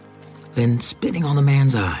village. Then, spitting on the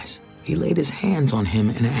man's eyes, he laid his hands on him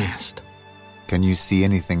and asked, "Can you see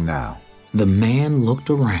anything now?" The man looked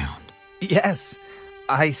around. Yes,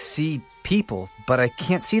 I see people, but I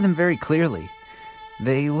can't see them very clearly.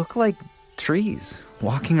 They look like trees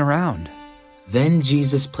walking around. Then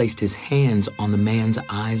Jesus placed his hands on the man's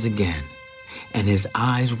eyes again, and his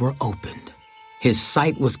eyes were opened. His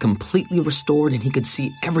sight was completely restored, and he could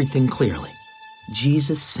see everything clearly.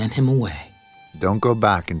 Jesus sent him away. Don't go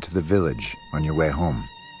back into the village on your way home.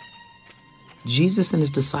 Jesus and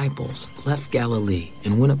his disciples left Galilee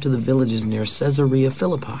and went up to the villages near Caesarea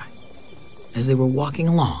Philippi. As they were walking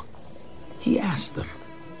along, he asked them,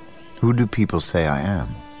 "Who do people say I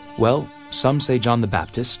am?" Well, some say John the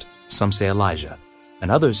Baptist, some say Elijah,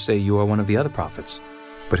 and others say you are one of the other prophets.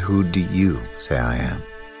 But who do you say I am?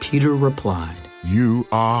 Peter replied, "You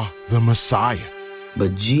are the Messiah."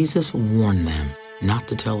 But Jesus warned them not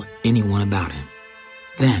to tell anyone about him.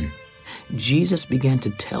 Then Jesus began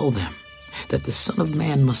to tell them that the Son of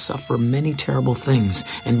Man must suffer many terrible things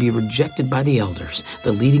and be rejected by the elders,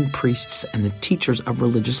 the leading priests, and the teachers of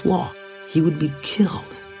religious law. He would be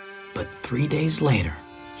killed, but 3 days later,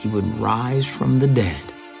 he would rise from the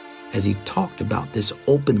dead. As he talked about this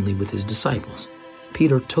openly with his disciples,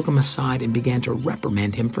 Peter took him aside and began to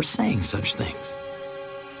reprimand him for saying such things.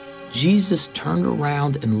 Jesus turned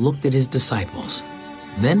around and looked at his disciples,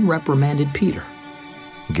 then reprimanded Peter.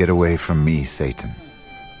 "Get away from me, Satan.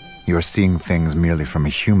 You are seeing things merely from a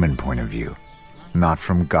human point of view, not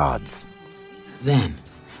from God's." Then,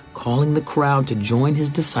 calling the crowd to join his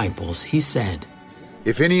disciples, he said,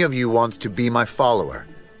 "If any of you wants to be my follower,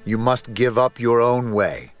 you must give up your own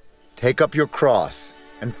way. Take up your cross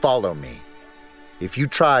and follow me. If you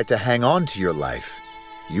try to hang on to your life,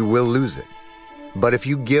 you will lose it. But if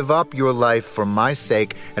you give up your life for my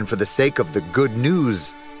sake and for the sake of the good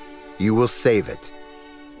news, you will save it.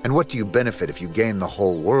 And what do you benefit if you gain the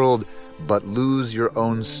whole world but lose your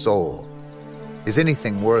own soul? Is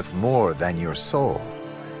anything worth more than your soul?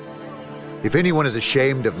 If anyone is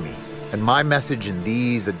ashamed of me and my message in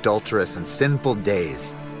these adulterous and sinful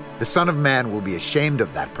days, the Son of Man will be ashamed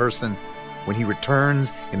of that person when he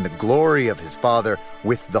returns in the glory of his Father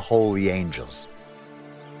with the holy angels.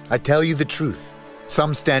 I tell you the truth,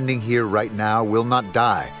 some standing here right now will not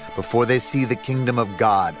die before they see the kingdom of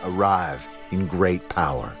God arrive in great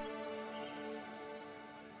power."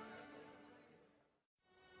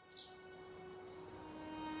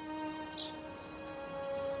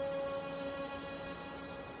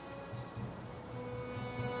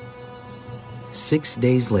 "6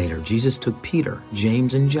 days later, Jesus took Peter,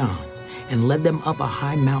 James, and John and led them up a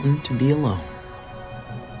high mountain to be alone.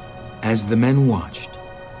 As the men watched,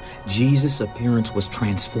 Jesus' appearance was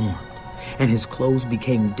transformed, and his clothes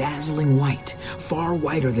became dazzling white, far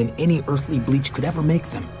whiter than any earthly bleach could ever make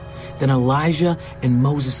them. Then Elijah and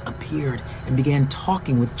Moses appeared and began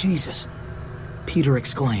talking with Jesus. Peter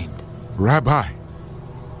exclaimed, "Rabbi,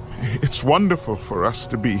 it's wonderful for us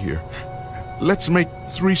to be here. Let's make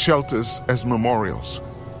 3 shelters as memorials.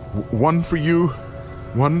 One for you,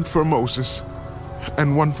 one for Moses,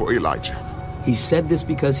 and one for Elijah." He said this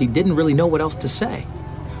because he didn't really know what else to say,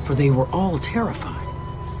 for they were all terrified.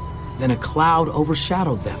 Then a cloud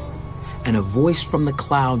overshadowed them, and a voice from the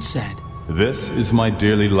cloud said, "This is my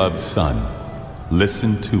dearly loved Son.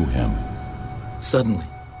 Listen to him." Suddenly,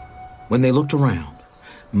 when they looked around,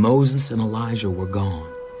 Moses and Elijah were gone,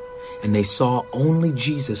 and they saw only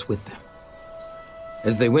Jesus with them.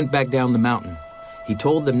 As they went back down the mountain, he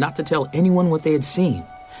told them not to tell anyone what they had seen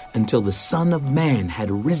until the Son of Man had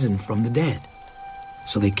risen from the dead.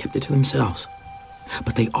 So they kept it to themselves.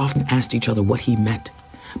 But they often asked each other what he meant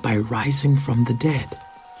by rising from the dead.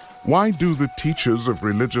 Why do the teachers of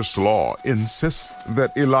religious law insist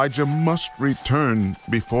that Elijah must return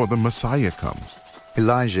before the Messiah comes?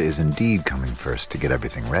 Elijah is indeed coming first to get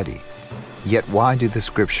everything ready. Yet why do the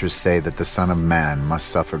scriptures say that the Son of Man must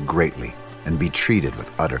suffer greatly and be treated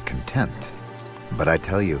with utter contempt? But I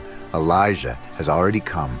tell you, Elijah has already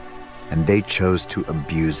come, and they chose to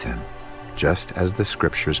abuse him, just as the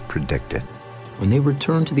scriptures predicted. When they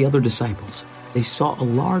returned to the other disciples, they saw a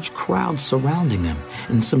large crowd surrounding them,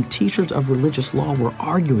 and some teachers of religious law were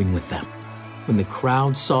arguing with them. When the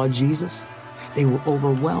crowd saw Jesus, they were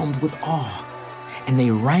overwhelmed with awe, and they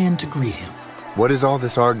ran to greet him. What is all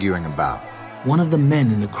this arguing about? One of the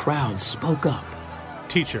men in the crowd spoke up.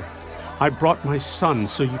 Teacher, I brought my son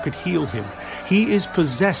so you could heal him. He is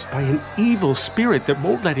possessed by an evil spirit that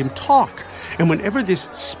won't let him talk. And whenever this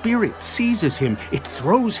spirit seizes him, it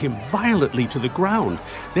throws him violently to the ground.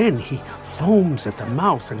 Then he foams at the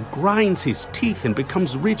mouth and grinds his teeth and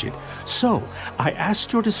becomes rigid. So I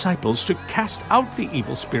asked your disciples to cast out the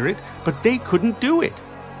evil spirit, but they couldn't do it.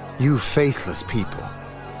 You faithless people,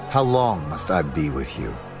 how long must I be with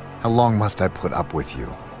you? How long must I put up with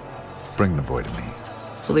you? Bring the boy to me.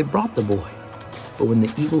 So they brought the boy. But when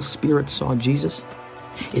the evil spirit saw Jesus,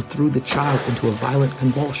 it threw the child into a violent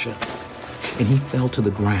convulsion, and he fell to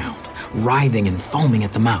the ground, writhing and foaming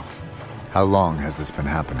at the mouth. How long has this been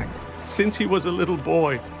happening? Since he was a little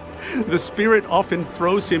boy. The spirit often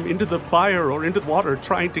throws him into the fire or into water,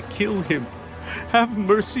 trying to kill him. Have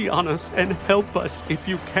mercy on us and help us if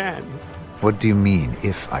you can. What do you mean,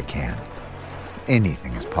 if I can?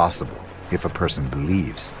 Anything is possible if a person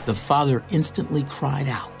believes. The father instantly cried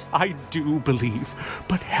out, I do believe,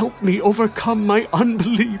 but help me overcome my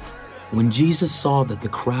unbelief. When Jesus saw that the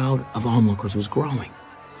crowd of onlookers was growing,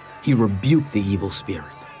 he rebuked the evil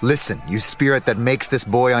spirit. Listen, you spirit that makes this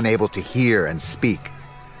boy unable to hear and speak.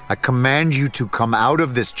 I command you to come out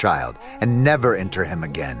of this child and never enter him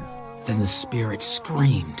again. Then the spirit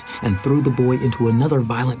screamed and threw the boy into another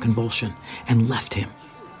violent convulsion and left him.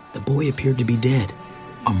 The boy appeared to be dead.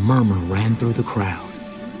 A murmur ran through the crowd.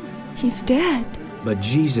 He's dead. But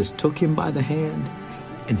Jesus took him by the hand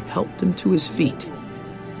and helped him to his feet,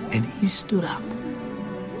 and he stood up.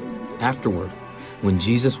 Afterward, when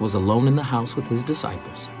Jesus was alone in the house with his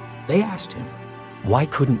disciples, they asked him, Why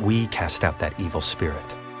couldn't we cast out that evil spirit?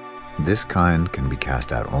 This kind can be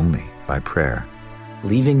cast out only by prayer.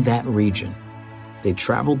 Leaving that region, they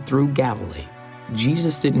traveled through Galilee.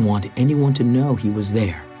 Jesus didn't want anyone to know he was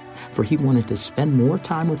there, for he wanted to spend more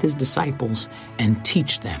time with his disciples and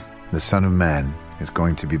teach them. The Son of Man is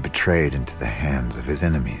going to be betrayed into the hands of his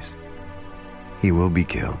enemies. He will be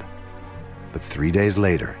killed, but 3 days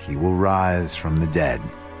later he will rise from the dead.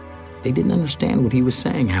 They didn't understand what he was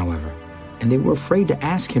saying, however, and they were afraid to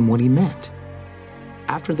ask him what he meant.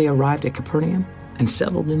 After they arrived at Capernaum and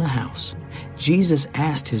settled in a house, Jesus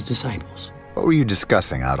asked his disciples, What were you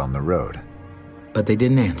discussing out on the road? But they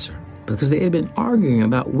didn't answer, because they had been arguing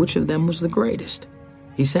about which of them was the greatest.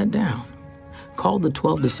 He sat down, called the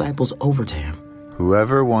 12 disciples over to him.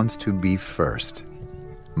 Whoever wants to be first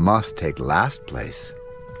must take last place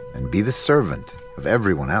and be the servant of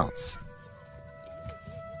everyone else.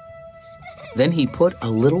 Then he put a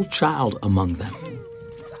little child among them.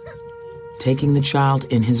 Taking the child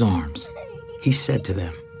in his arms, he said to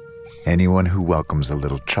them, Anyone who welcomes a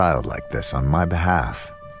little child like this on my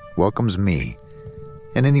behalf welcomes me,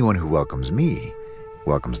 and anyone who welcomes me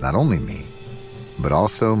welcomes not only me, but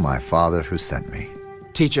also my Father who sent me.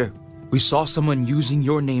 Teacher, we saw someone using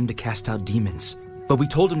your name to cast out demons, but we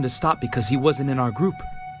told him to stop because he wasn't in our group.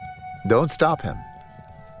 Don't stop him.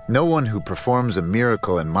 No one who performs a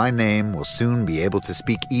miracle in my name will soon be able to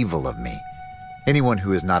speak evil of me. Anyone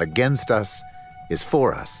who is not against us is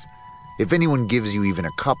for us. If anyone gives you even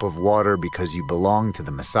a cup of water because you belong to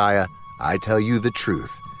the Messiah, I tell you the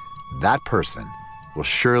truth, that person will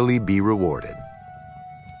surely be rewarded.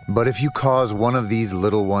 But if you cause one of these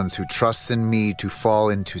little ones who trusts in me to fall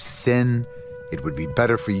into sin, it would be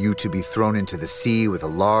better for you to be thrown into the sea with a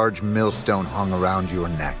large millstone hung around your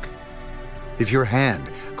neck. If your hand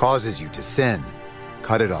causes you to sin,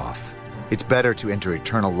 cut it off. It's better to enter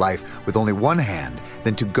eternal life with only one hand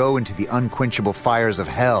than to go into the unquenchable fires of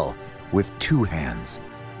hell with 2 hands.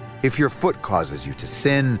 If your foot causes you to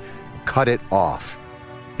sin, cut it off.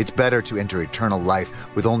 It's better to enter eternal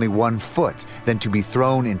life with only 1 foot than to be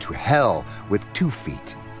thrown into hell with 2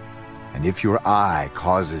 feet. And if your eye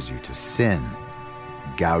causes you to sin,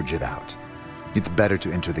 gouge it out. It's better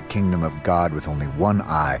to enter the kingdom of God with only 1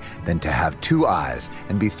 eye than to have 2 eyes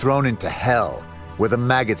and be thrown into hell, where the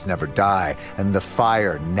maggots never die and the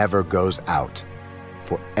fire never goes out.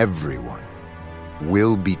 For everyone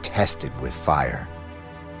will be tested with fire.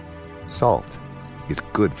 Salt is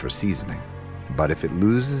good for seasoning, but if it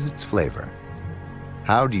loses its flavor,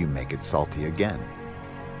 how do you make it salty again?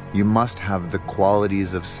 You must have the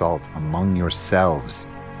qualities of salt among yourselves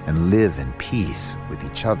and live in peace with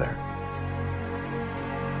each other.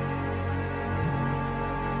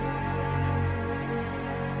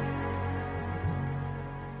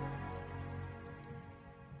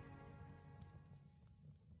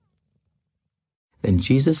 Then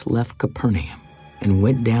Jesus left Capernaum and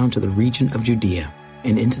went down to the region of Judea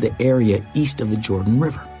and into the area east of the Jordan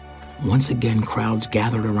River. Once again, crowds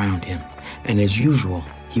gathered around him, and as usual,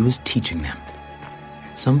 he was teaching them.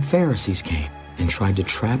 Some Pharisees came and tried to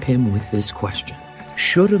trap him with this question.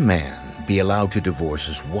 Should a man be allowed to divorce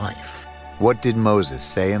his wife? What did Moses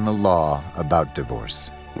say in the law about divorce?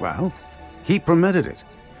 Well, he permitted it.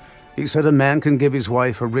 He said a man can give his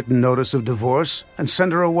wife a written notice of divorce and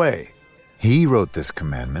send her away. He wrote this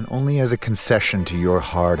commandment only as a concession to your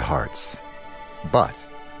hard hearts. But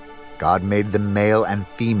God made them male and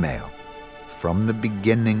female from the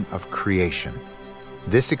beginning of creation.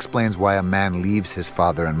 This explains why a man leaves his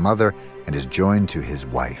father and mother and is joined to his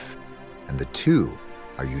wife, and the two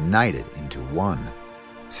are united into one.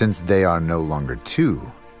 Since they are no longer two,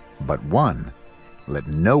 but one, let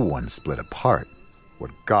no one split apart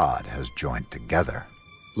what God has joined together.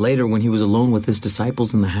 Later, when he was alone with his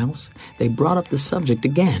disciples in the house, they brought up the subject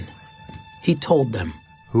again. He told them,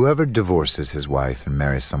 Whoever divorces his wife and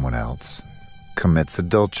marries someone else commits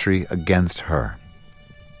adultery against her.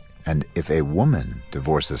 And if a woman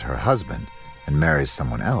divorces her husband and marries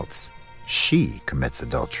someone else, she commits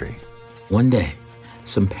adultery. One day,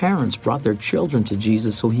 some parents brought their children to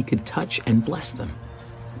Jesus so he could touch and bless them.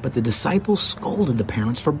 But the disciples scolded the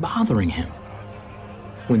parents for bothering him.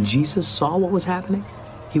 When Jesus saw what was happening,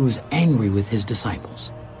 he was angry with his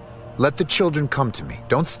disciples. Let the children come to me.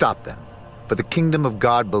 Don't stop them. For the kingdom of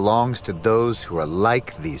God belongs to those who are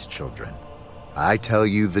like these children. I tell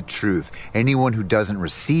you the truth. Anyone who doesn't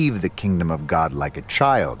receive the kingdom of God like a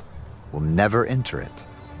child will never enter it.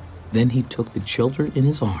 Then he took the children in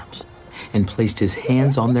his arms and placed his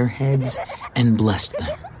hands on their heads and blessed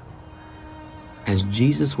them. As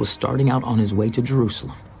Jesus was starting out on his way to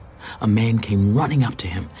Jerusalem, a man came running up to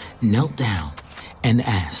him, knelt down, and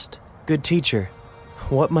asked, Good teacher,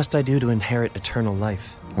 what must I do to inherit eternal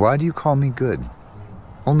life? Why do you call me good?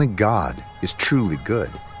 Only God is truly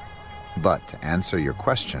good. But to answer your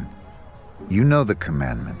question, you know the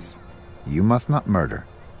commandments. You must not murder.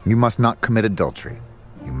 You must not commit adultery.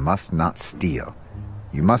 You must not steal.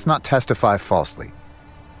 You must not testify falsely.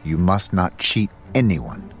 You must not cheat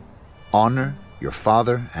anyone. Honor your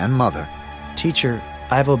father and mother. Teacher,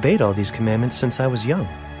 I've obeyed all these commandments since I was young.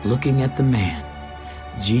 Looking at the man,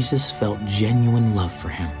 Jesus felt genuine love for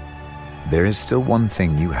him. There is still one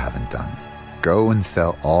thing you haven't done. Go and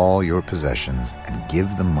sell all your possessions and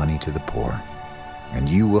give the money to the poor, and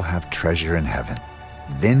you will have treasure in heaven.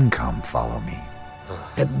 Then come follow me.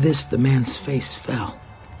 At this, the man's face fell,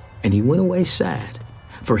 and he went away sad,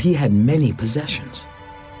 for he had many possessions.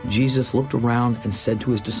 Jesus looked around and said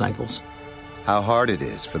to his disciples, How hard it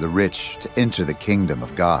is for the rich to enter the kingdom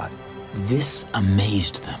of God. This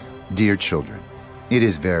amazed them. Dear children, it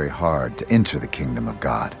is very hard to enter the kingdom of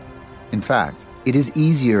God. In fact, it is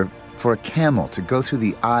easier for a camel to go through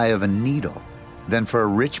the eye of a needle than for a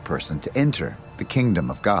rich person to enter the kingdom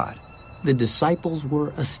of God. The disciples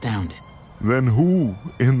were astounded. Then who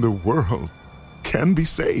in the world can be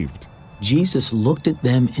saved? Jesus looked at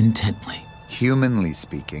them intently. Humanly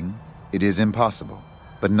speaking, it is impossible,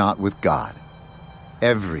 but not with God.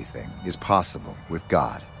 Everything is possible with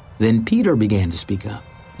God. Then Peter began to speak up.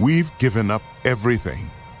 We've given up everything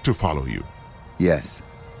to follow you. Yes,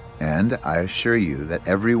 and I assure you that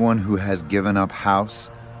everyone who has given up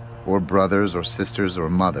house, or brothers or sisters or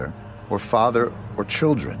mother, or father or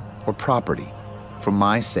children or property, for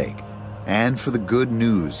my sake and for the good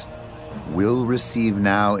news, will receive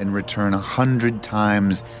now in return 100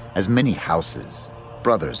 times as many houses,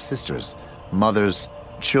 brothers, sisters, mothers,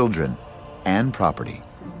 children, and property,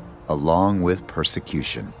 along with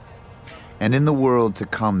persecution. And in the world to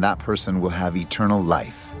come, that person will have eternal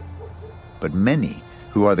life. But many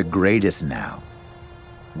who are the greatest now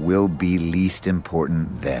will be least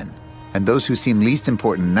important then. And those who seem least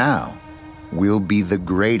important now will be the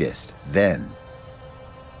greatest then.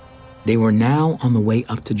 They were now on the way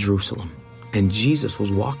up to Jerusalem, and Jesus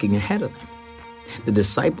was walking ahead of them. The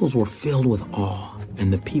disciples were filled with awe,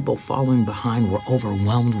 and the people following behind were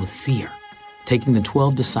overwhelmed with fear. Taking the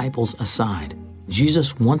 12 disciples aside,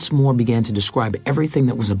 Jesus once more began to describe everything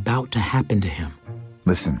that was about to happen to him.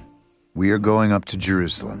 Listen, we are going up to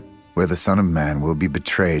Jerusalem, where the Son of Man will be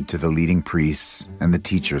betrayed to the leading priests and the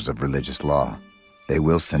teachers of religious law. They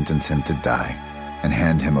will sentence him to die and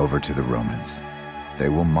hand him over to the Romans. They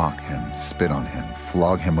will mock him, spit on him,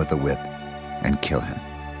 flog him with a whip, and kill him.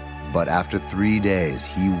 But after 3 days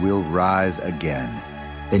he will rise again."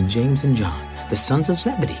 Then James and John, the sons of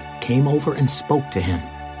Zebedee, came over and spoke to him.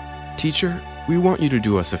 "Teacher, we want you to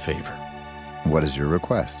do us a favor." "What is your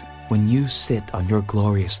request?" When you sit on your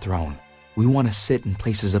glorious throne, we want to sit in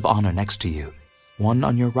places of honor next to you, one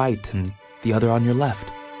on your right and the other on your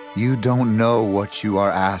left." "You don't know what you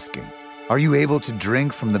are asking. Are you able to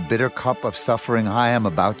drink from the bitter cup of suffering I am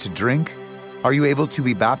about to drink? Are you able to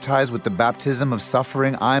be baptized with the baptism of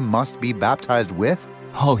suffering I must be baptized with?"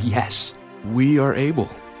 "Oh, yes. We are able."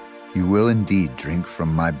 "You will indeed drink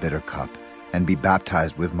from my bitter cup and be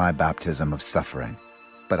baptized with my baptism of suffering.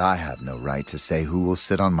 But I have no right to say who will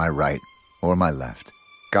sit on my right or my left.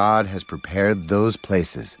 God has prepared those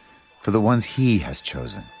places for the ones he has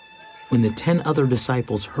chosen." When the 10 other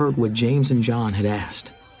disciples heard what James and John had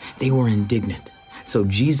asked, they were indignant. So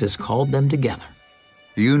Jesus called them together.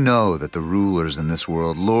 "You know that the rulers in this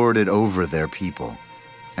world lord it over their people,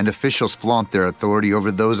 and officials flaunt their authority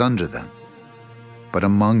over those under them. But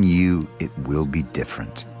among you it will be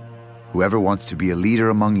different. Whoever wants to be a leader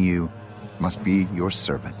among you must be your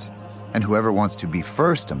servant, and whoever wants to be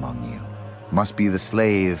first among you must be the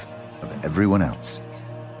slave of everyone else.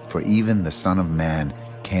 For even the Son of Man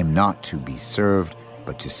came not to be served,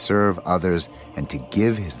 but to serve others and to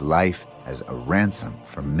give his life as a ransom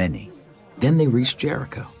for many." Then they reached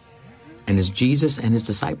Jericho. And as Jesus and his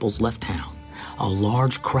disciples left town, a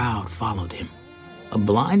large crowd followed him. A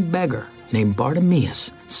blind beggar named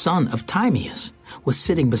Bartimaeus, son of Timaeus, was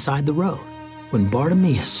sitting beside the road. When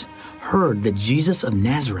Bartimaeus heard that Jesus of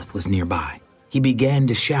Nazareth was nearby, he began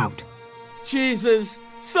to shout, "Jesus,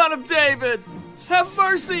 Son of David, have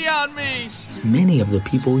mercy on me!" Many of the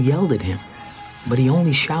people yelled at him, but he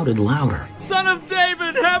only shouted louder, "Son of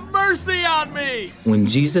David, have mercy on me!" When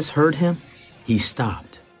Jesus heard him, he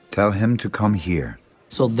stopped. "Tell him to come here."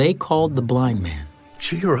 So they called the blind man.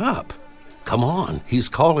 "Cheer up. Come on, he's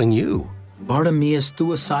calling you." Bartimaeus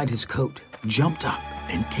threw aside his coat, jumped up,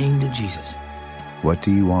 and came to Jesus. "What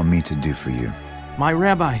do you want me to do for you?" "My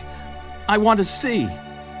rabbi, I want to see."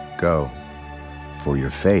 "Go, for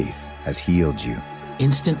your faith has healed you."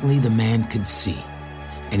 Instantly the man could see,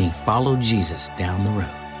 and he followed Jesus down the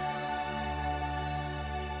road.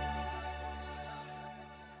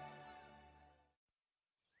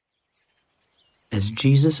 As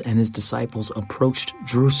Jesus and his disciples approached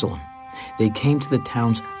Jerusalem, they came to the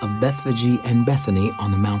towns of Bethphage and Bethany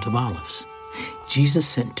on the Mount of Olives. Jesus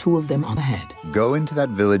sent 2 of them on ahead. "Go into that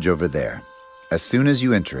village over there. As soon as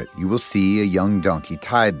you enter it, you will see a young donkey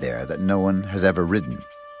tied there that no one has ever ridden.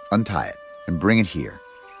 Untie it and bring it here.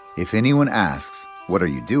 If anyone asks, 'What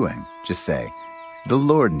are you doing?' just say, 'The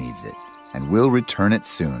Lord needs it, and we'll return it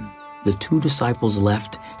soon.'" The 2 disciples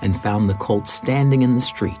left and found the colt standing in the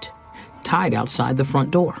street, tied outside the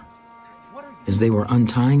front door. As they were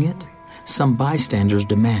untying it, some bystanders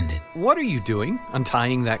demanded, "What are you doing,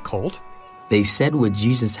 untying that colt?" They said what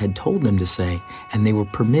Jesus had told them to say, and they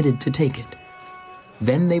were permitted to take it.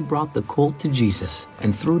 Then they brought the colt to Jesus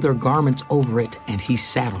and threw their garments over it, and he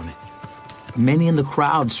sat on it. Many in the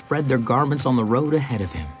crowd spread their garments on the road ahead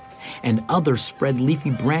of him, and others spread leafy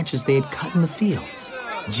branches they had cut in the fields.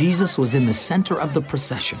 Jesus was in the center of the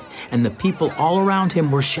procession, and the people all around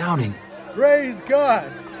him were shouting, "Praise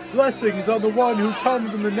God! Blessings on the one who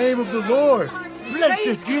comes in the name of the Lord!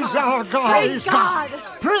 Blessed is our God! Praise God!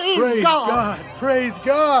 Praise God! Praise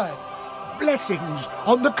God! Blessings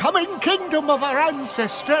on the coming kingdom of our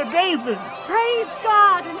ancestor David! Praise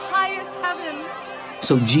God in highest heaven!"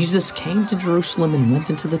 So Jesus came to Jerusalem and went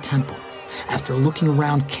into the temple. After looking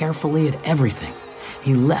around carefully at everything,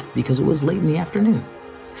 he left because it was late in the afternoon.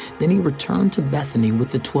 Then he returned to Bethany with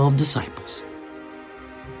the 12 disciples.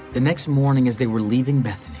 The next morning, as they were leaving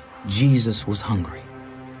Bethany, Jesus was hungry.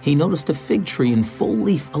 He noticed a fig tree in full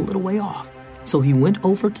leaf a little way off, so he went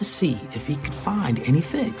over to see if he could find any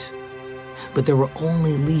figs. But there were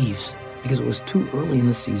only leaves because it was too early in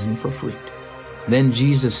the season for fruit. Then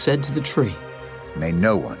Jesus said to the tree, "May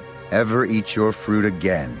no one ever eat your fruit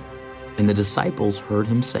again." And the disciples heard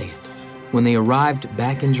him say it. When they arrived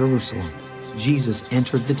back in Jerusalem, Jesus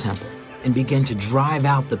entered the temple and began to drive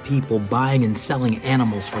out the people buying and selling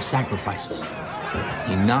animals for sacrifices.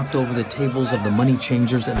 He knocked over the tables of the money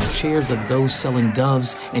changers and the chairs of those selling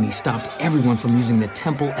doves, and he stopped everyone from using the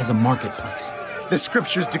temple as a marketplace. "The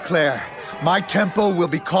scriptures declare, 'My temple will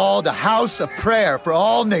be called a house of prayer for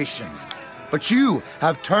all nations,' but you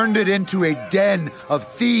have turned it into a den of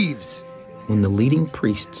thieves." When the leading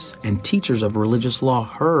priests and teachers of religious law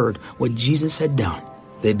heard what Jesus had done,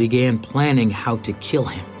 they began planning how to kill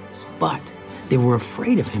him. But They were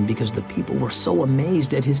afraid of him because the people were so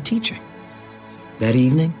amazed at his teaching. That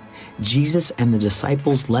evening, Jesus and the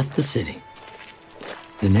disciples left the city.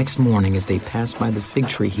 The next morning, as they passed by the fig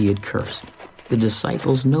tree he had cursed, the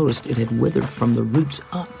disciples noticed it had withered from the roots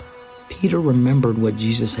up. Peter remembered what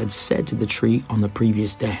Jesus had said to the tree on the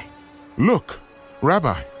previous day. Look,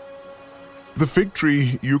 Rabbi, the fig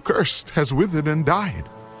tree you cursed has withered and died.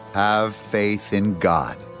 Have faith in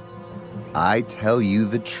God. I tell you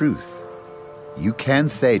the truth. You can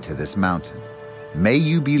say to this mountain, "May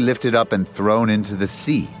you be lifted up and thrown into the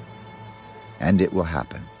sea," and it will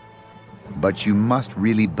happen. But you must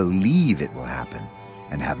really believe it will happen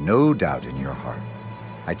and have no doubt in your heart.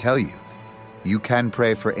 I tell you, you can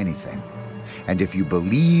pray for anything, and if you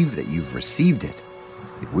believe that you've received it,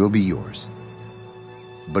 it will be yours.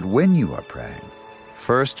 But when you are praying,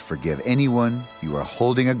 first forgive anyone you are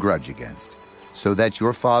holding a grudge against, so that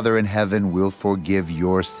your Father in heaven will forgive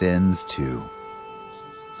your sins too.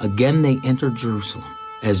 Again they entered Jerusalem.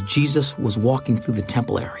 As Jesus was walking through the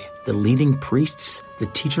temple area, the leading priests, the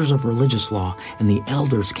teachers of religious law, and the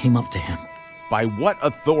elders came up to him. By what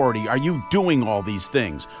authority are you doing all these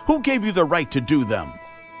things? Who gave you the right to do them?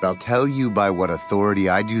 I'll tell you by what authority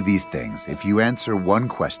I do these things if you answer one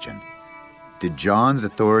question. Did John's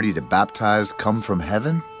authority to baptize come from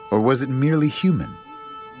heaven, or was it merely human?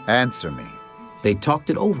 Answer me. They talked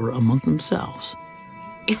it over among themselves.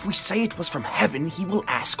 If we say it was from heaven, he will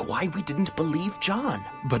ask why we didn't believe John.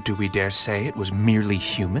 But do we dare say it was merely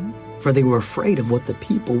human? For they were afraid of what the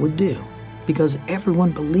people would do, because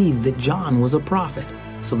everyone believed that John was a prophet.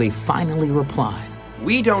 So they finally replied,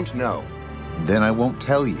 "We don't know." Then I won't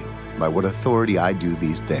tell you by what authority I do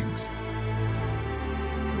these things.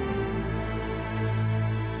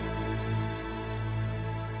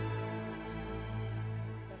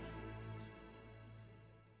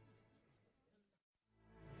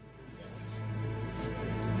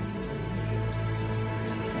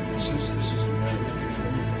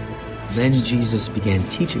 Then Jesus began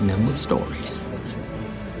teaching them with stories.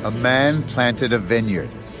 A man planted a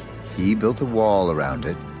vineyard. He built a wall around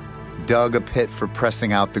it, dug a pit for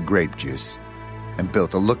pressing out the grape juice, and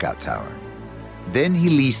built a lookout tower. Then he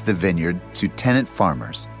leased the vineyard to tenant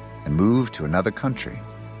farmers and moved to another country.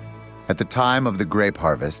 At the time of the grape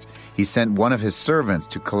harvest, he sent one of his servants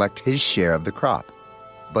to collect his share of the crop.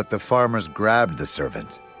 But the farmers grabbed the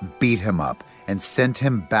servant, beat him up, and sent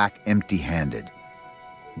him back empty-handed.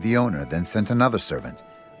 The owner then sent another servant,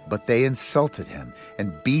 but they insulted him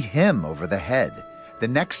and beat him over the head. The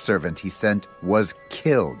next servant he sent was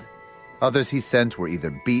killed. Others he sent were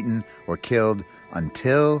either beaten or killed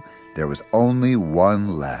until there was only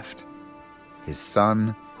one left, his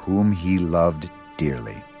son whom he loved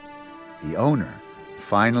dearly. The owner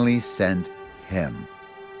finally sent him,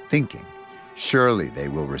 thinking, "Surely they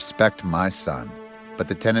will respect my son." But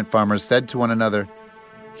the tenant farmers said to one another,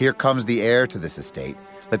 "Here comes the heir to this estate.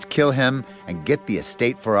 Let's kill him and get the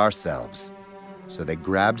estate for ourselves." So they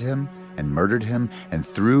grabbed him and murdered him and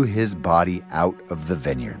threw his body out of the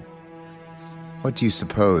vineyard. What do you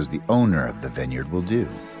suppose the owner of the vineyard will do?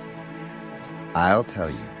 I'll tell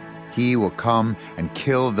you, he will come and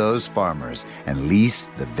kill those farmers and lease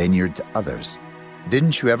the vineyard to others.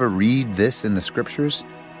 Didn't you ever read this in the scriptures?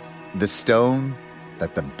 The stone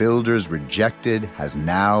that the builders rejected has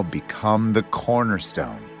now become the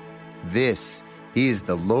cornerstone. This is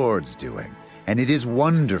the Lord's doing, and it is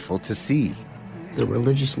wonderful to see. The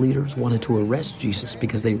religious leaders wanted to arrest Jesus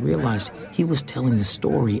because they realized he was telling the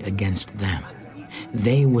story against them.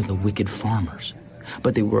 They were the wicked farmers,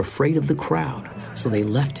 but they were afraid of the crowd, so they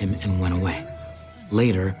left him and went away.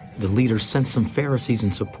 Later, the leaders sent some Pharisees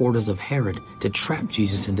and supporters of Herod to trap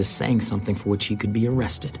Jesus into saying something for which he could be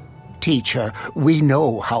arrested. Teacher, we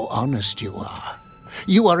know how honest you are.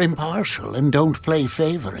 You are impartial and don't play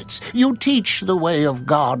favorites. You teach the way of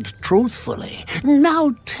God truthfully.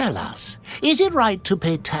 Now tell us, is it right to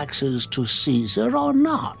pay taxes to Caesar or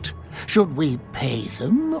not? Should we pay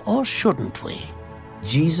them or shouldn't we?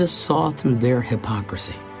 Jesus saw through their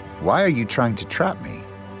hypocrisy. Why are you trying to trap me?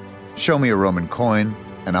 Show me a Roman coin,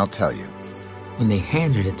 and I'll tell you. When they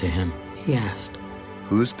handed it to him, he asked,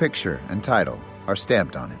 "Whose picture and title are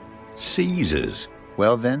stamped on it?" "Caesar's."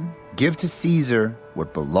 "Well then, give to Caesar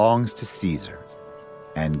what belongs to Caesar,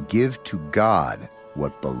 and give to God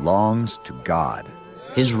what belongs to God."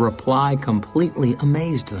 His reply completely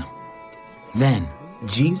amazed them. Then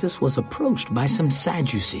Jesus was approached by some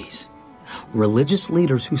Sadducees, religious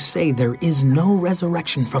leaders who say there is no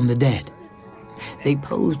resurrection from the dead. They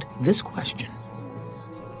posed this question.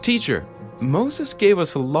 "Teacher, Moses gave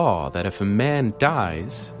us a law that if a man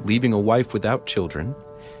dies, leaving a wife without children,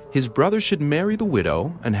 his brother should marry the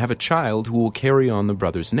widow and have a child who will carry on the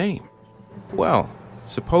brother's name. Well,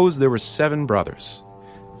 suppose there were 7 brothers.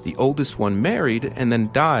 The oldest one married and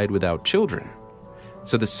then died without children.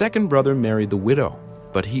 So the second brother married the widow,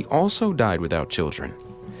 but he also died without children.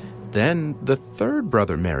 Then the third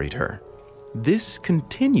brother married her. This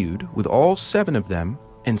continued with all 7 of them,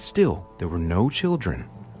 and still there were no children.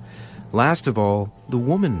 Last of all, the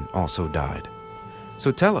woman also died.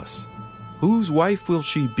 So tell us, whose wife will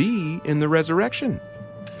she be in the resurrection?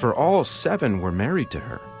 For all 7 were married to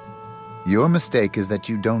her. Your mistake is that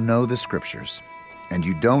you don't know the Scriptures, and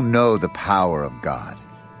you don't know the power of God.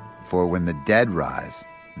 For when the dead rise,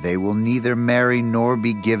 they will neither marry nor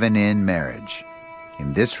be given in marriage.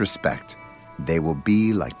 In this respect, they will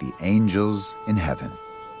be like the angels in heaven.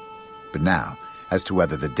 But now, as to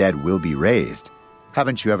whether the dead will be raised,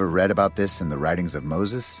 haven't you ever read about this in the writings of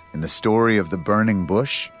Moses, in the story of the burning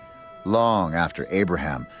bush? Long after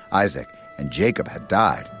Abraham, Isaac, and Jacob had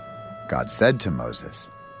died, God said to Moses,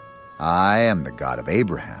 I am the God of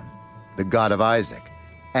Abraham, the God of Isaac,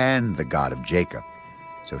 and the God of Jacob.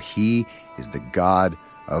 So he is the God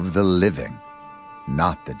of the living,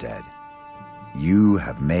 not the dead. You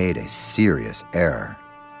have made a serious error.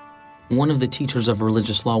 One of the teachers of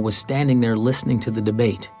religious law was standing there listening to the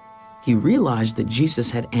debate. He realized that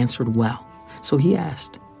Jesus had answered well, so he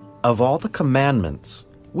asked, Of all the commandments,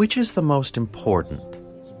 which is the most important?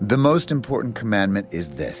 The most important commandment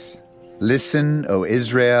is this. Listen, O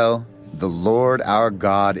Israel, the Lord our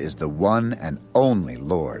God is the one and only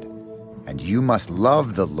Lord. And you must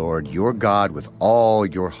love the Lord your God with all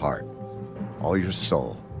your heart, all your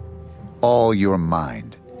soul, all your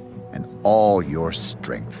mind, and all your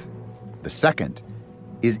strength. The second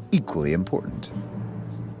is equally important.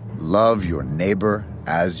 Love your neighbor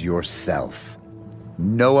as yourself.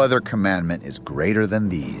 No other commandment is greater than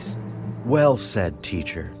these. Well said,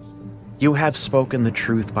 teacher. You have spoken the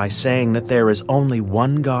truth by saying that there is only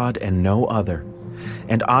one God and no other.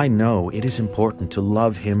 And I know it is important to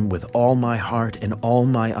love him with all my heart and all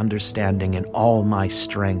my understanding and all my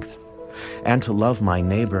strength, and to love my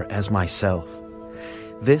neighbor as myself.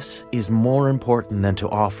 This is more important than to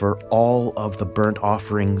offer all of the burnt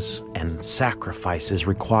offerings and sacrifices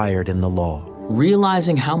required in the law.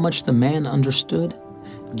 Realizing how much the man understood,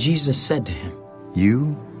 Jesus said to him,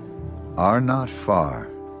 You are not far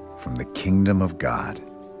from the kingdom of God.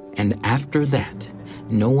 And after that,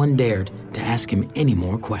 no one dared to ask him any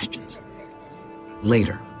more questions.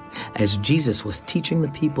 Later, as Jesus was teaching the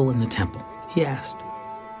people in the temple, he asked,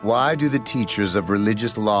 Why do the teachers of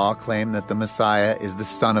religious law claim that the Messiah is the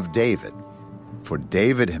son of David? For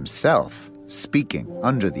David himself, speaking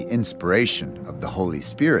under the inspiration of the Holy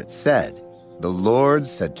Spirit, said, The Lord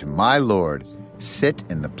said to my Lord, Sit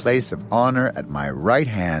in the place of honor at my right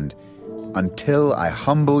hand until I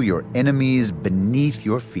humble your enemies beneath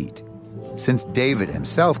your feet. Since David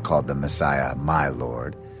himself called the Messiah my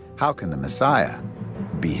Lord, how can the Messiah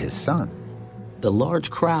be his son? The large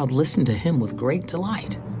crowd listened to him with great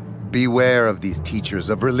delight. Beware of these teachers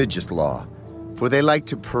of religious law, for they like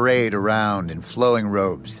to parade around in flowing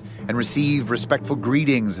robes and receive respectful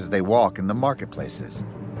greetings as they walk in the marketplaces.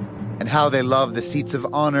 And how they love the seats of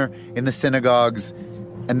honor in the synagogues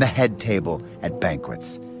and the head table at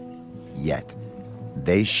banquets. Yet,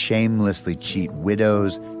 they shamelessly cheat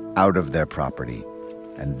widows out of their property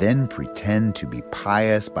and then pretend to be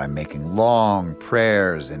pious by making long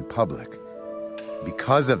prayers in public.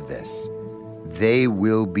 Because of this, they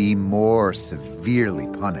will be more severely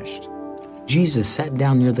punished. Jesus sat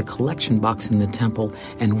down near the collection box in the temple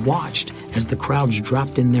and watched as the crowds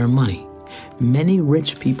dropped in their money. Many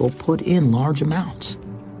rich people put in large amounts.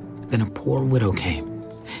 Then a poor widow came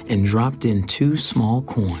and dropped in 2 small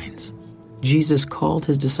coins. Jesus called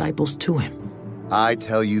his disciples to him. I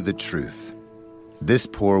tell you the truth. This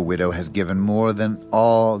poor widow has given more than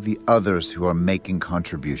all the others who are making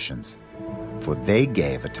contributions, for they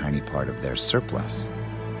gave a tiny part of their surplus.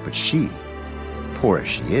 But she, poor as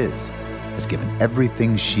she is, has given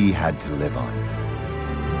everything she had to live on.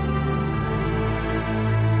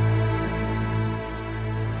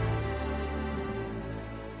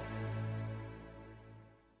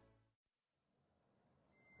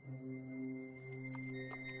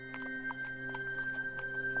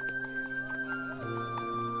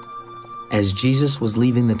 As Jesus was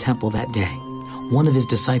leaving the temple that day, one of his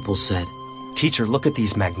disciples said, Teacher, look at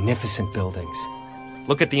these magnificent buildings.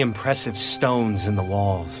 Look at the impressive stones in the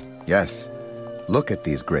walls. Yes, look at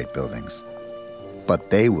these great buildings. But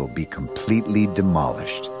they will be completely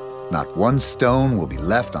demolished. Not one stone will be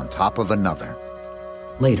left on top of another.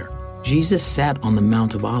 Later, Jesus sat on the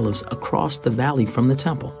Mount of Olives across the valley from the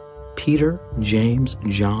temple. Peter, James,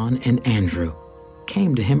 John, and Andrew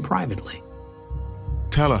came to him privately.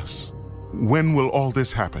 Tell us, when will all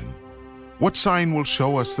this happen? What sign will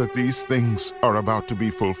show us that these things are about to be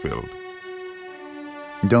fulfilled?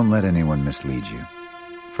 Don't let anyone mislead you,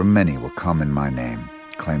 for many will come in my name,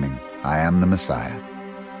 claiming, I am the Messiah.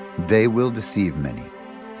 They will deceive many,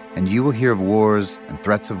 and you will hear of wars and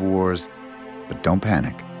threats of wars, but don't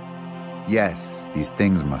panic. Yes, these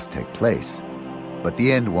things must take place, but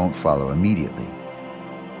the end won't follow immediately.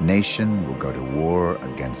 Nation will go to war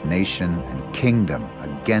against nation and kingdom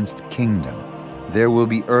against kingdom. There will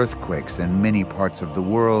be earthquakes in many parts of the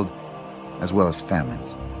world, as well as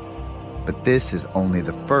famines. But this is only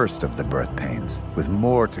the first of the birth pains, with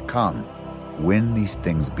more to come. When these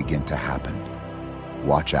things begin to happen,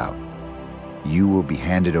 watch out. You will be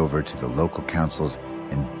handed over to the local councils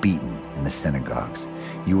and beaten in the synagogues.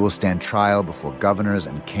 You will stand trial before governors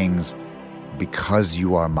and kings because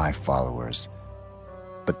you are my followers.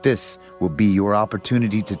 But this will be your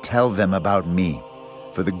opportunity to tell them about me.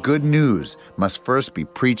 For the good news must first be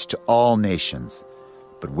preached to all nations.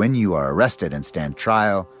 But when you are arrested and stand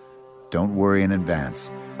trial, don't worry in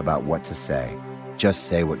advance about what to say. Just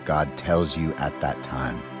say what God tells you at that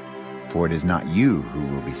time. For it is not you who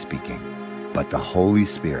will be speaking, but the Holy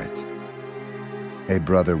Spirit. A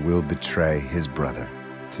brother will betray his brother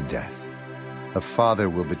to death. A father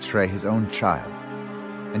will betray his own child,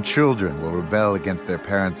 and children will rebel against their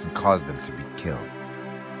parents and cause them to be killed.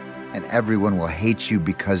 And everyone will hate you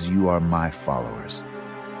because you are my followers.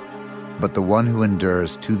 But the one who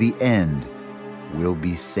endures to the end will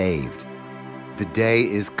be saved. The day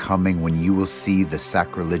is coming when you will see the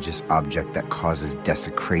sacrilegious object that causes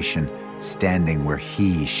desecration standing where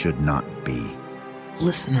he should not be.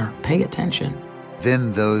 Listener, pay attention.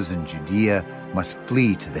 Then those in Judea must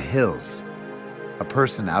flee to the hills. A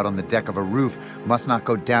person out on the deck of a roof must not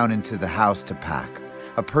go down into the house to pack.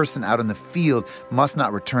 A person out in the field must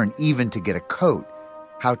not return even to get a coat.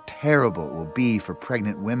 How terrible it will be for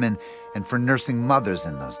pregnant women and for nursing mothers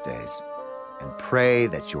in those days. And pray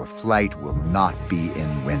that your flight will not be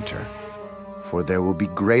in winter. For there will be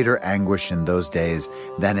greater anguish in those days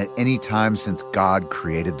than at any time since God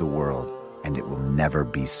created the world, and it will never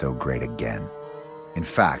be so great again. In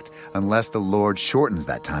fact, unless the Lord shortens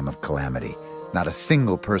that time of calamity, not a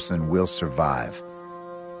single person will survive.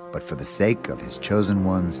 But for the sake of his chosen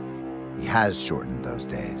ones, he has shortened those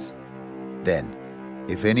days. Then,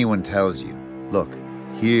 if anyone tells you, look,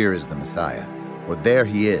 here is the Messiah, or there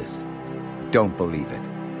he is, don't believe it.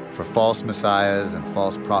 For false messiahs and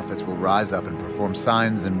false prophets will rise up and perform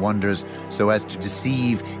signs and wonders so as to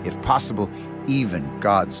deceive, if possible, even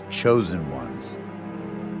God's chosen ones.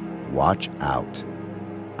 Watch out.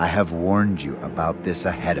 I have warned you about this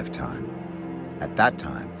ahead of time. At that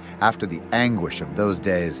time, after the anguish of those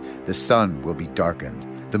days, the sun will be darkened,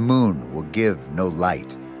 the moon will give no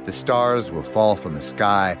light, the stars will fall from the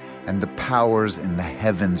sky, and the powers in the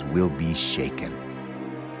heavens will be shaken.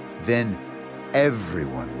 Then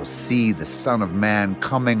everyone will see the Son of Man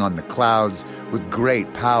coming on the clouds with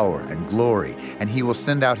great power and glory, and he will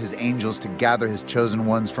send out his angels to gather his chosen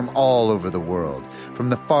ones from all over the world, from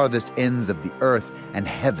the farthest ends of the earth and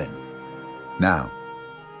heaven. Now,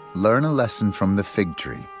 learn a lesson from the fig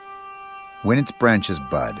tree. When its branches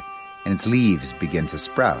bud and its leaves begin to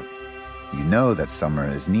sprout, you know that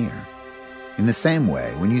summer is near. In the same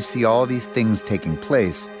way, when you see all these things taking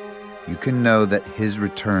place, you can know that his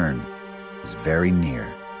return is very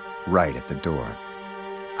near, right at the door.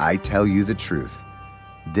 I tell you the truth,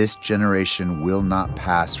 this generation will not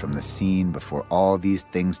pass from the scene before all these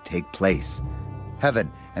things take place.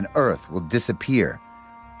 Heaven and earth will disappear,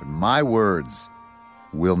 but my words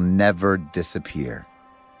will never disappear.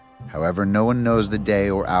 However, no one knows the day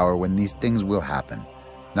or hour when these things will happen,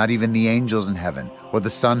 not even the angels in heaven or the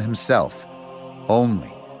Son himself.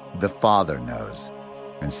 Only the Father knows.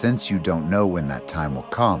 And since you don't know when that time will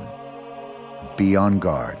come, be on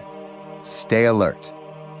guard. Stay alert.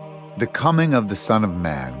 The coming of the Son of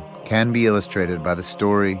Man can be illustrated by the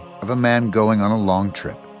story of a man going on a long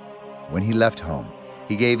trip. When he left home,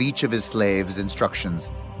 he gave each of his slaves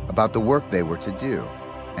instructions about the work they were to do,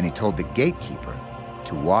 and he told the gatekeeper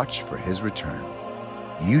to watch for his return.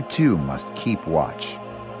 You too must keep watch,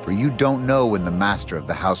 for you don't know when the master of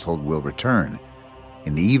the household will return,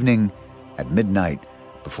 in the evening, at midnight,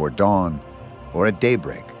 before dawn, or at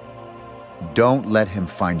daybreak. Don't let him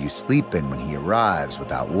find you sleeping when he arrives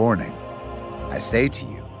without warning. I say to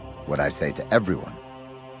you what I say to everyone.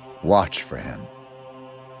 Watch for him.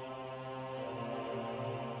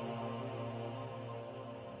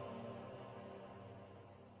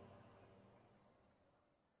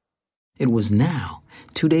 It was now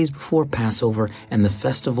 2 days before Passover and the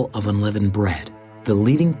festival of unleavened bread, the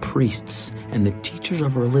leading priests and the teachers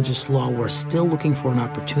of religious law were still looking for an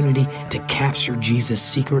opportunity to capture Jesus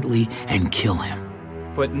secretly and kill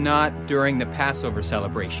him. But not during the Passover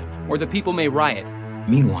celebration, or the people may riot.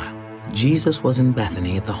 Meanwhile, Jesus was in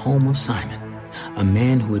Bethany at the home of Simon, a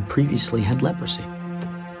man who had previously had leprosy.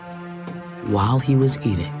 While he was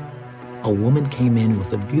eating, a woman came in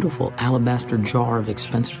with a beautiful alabaster jar of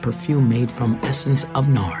expensive perfume made from essence of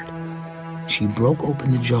nard. She broke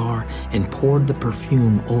open the jar and poured the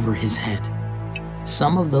perfume over his head.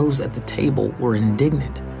 Some of those at the table were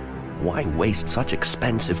indignant. Why waste such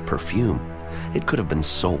expensive perfume? It could have been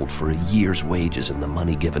sold for a year's wages and the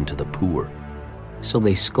money given to the poor. So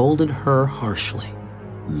they scolded her harshly.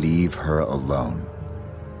 Leave her alone.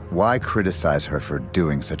 Why criticize her for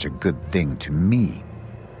doing such a good thing to me?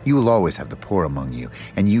 You will always have the poor among you,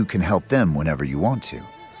 and you can help them whenever you want to.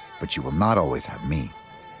 But you will not always have me.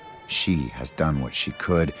 She has done what she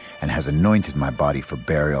could and has anointed my body for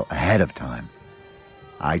burial ahead of time.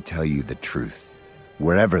 I tell you the truth.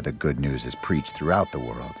 Wherever the good news is preached throughout the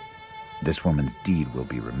world, this woman's deed will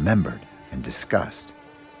be remembered and discussed.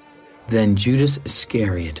 Then Judas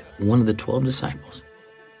Iscariot, one of the 12 disciples,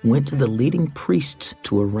 went to the leading priests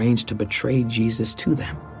to arrange to betray Jesus to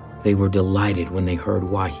them. They were delighted when they heard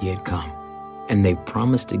why he had come, and they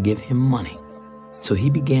promised to give him money. So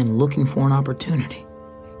he began looking for an opportunity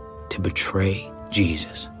to betray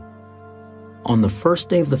Jesus. On the first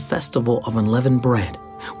day of the festival of unleavened bread,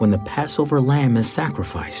 when the Passover lamb is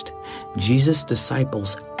sacrificed, Jesus'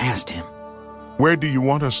 disciples asked him, "Where do you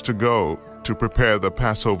want us to go to prepare the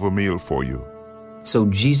Passover meal for you?" So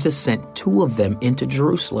Jesus sent 2 of them into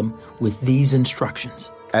Jerusalem with these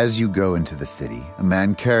instructions. As you go into the city, a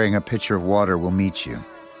man carrying a pitcher of water will meet you.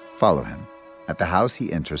 Follow him. At the house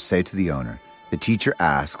he enters, say to the owner, "The teacher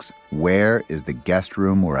asks, where is the guest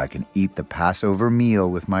room where I can eat the Passover meal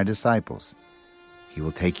with my disciples?" He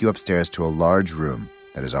will take you upstairs to a large room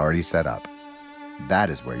that is already set up. That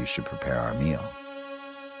is where you should prepare our meal.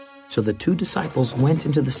 So the 2 disciples went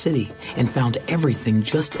into the city and found everything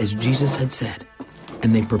just as Jesus had said,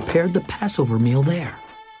 and they prepared the Passover meal there.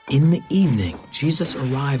 In the evening, Jesus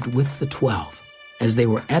arrived with the 12. As they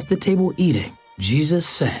were at the table eating, Jesus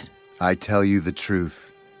said, "I tell you the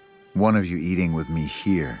truth. One of you eating with me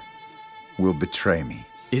here will betray me."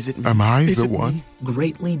 Am I the one?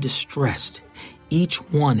 Greatly distressed, each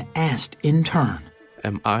one asked in turn,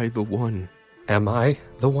 Am I the one? Am I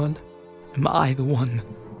the one? Am I the one?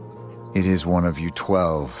 It is one of you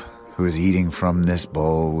 12 who is eating from this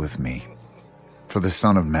bowl with me. For the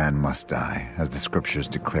Son of Man must die, as the Scriptures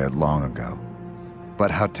declared long ago.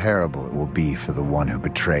 But how terrible it will be for the one who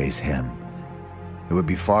betrays him. It would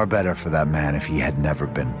be far better for that man if he had never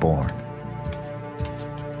been born.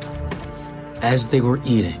 As they were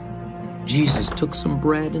eating, Jesus took some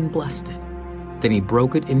bread and blessed it. Then he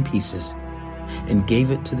broke it in pieces and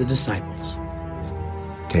gave it to the disciples.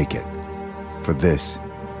 Take it, for this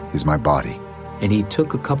is my body. And he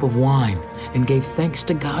took a cup of wine and gave thanks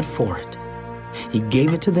to God for it. He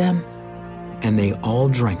gave it to them, and they all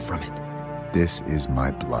drank from it. This is my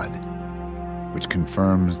blood, which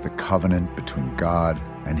confirms the covenant between God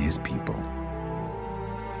and his people.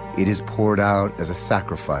 It is poured out as a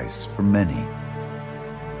sacrifice for many.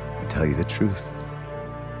 I tell you the truth.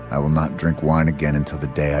 I will not drink wine again until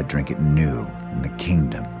the day I drink it new in the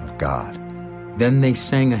kingdom of God. Then they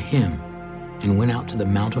sang a hymn and went out to the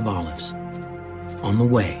Mount of Olives. On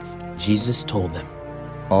the way, Jesus told them,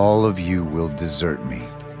 "All of you will desert me,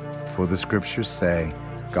 for the Scriptures say,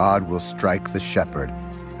 God will strike the shepherd,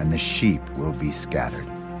 and the sheep will be scattered.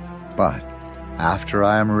 But after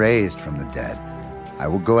I am raised from the dead, I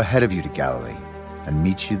will go ahead of you to Galilee and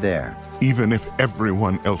meet you there." Even if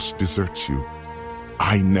everyone else deserts you,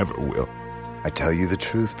 I never will. I tell you the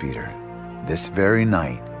truth, Peter. This very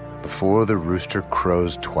night, before the rooster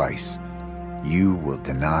crows twice, you will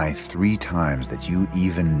deny 3 times that you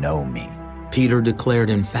even know me. Peter declared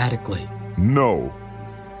emphatically, "No.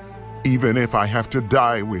 Even if I have to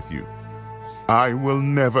die with you, I will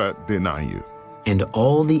never deny you." And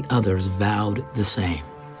all the others vowed the same.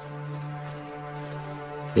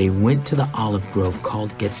 They went to the olive grove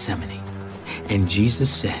called Gethsemane, and Jesus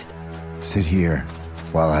said, "Sit here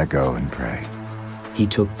while I go and pray." He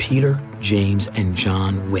took Peter, James, and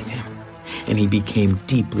John with him, and he became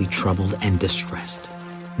deeply troubled and distressed.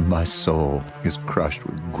 "My soul is crushed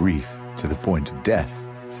with grief to the point of death.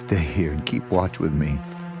 Stay here and keep watch with me."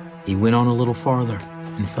 He went on a little farther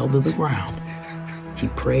and fell to the ground. He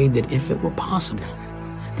prayed that if it were possible,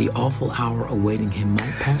 the awful hour awaiting him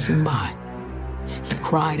might pass him by. He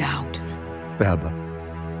cried out, "Abba,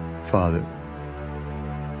 Father,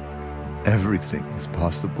 Everything is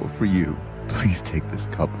possible for you. Please take this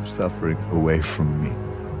cup of suffering away from me.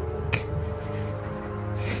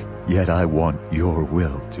 Yet I want your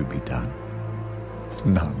will to be done,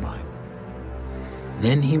 not mine.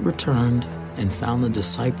 Then he returned and found the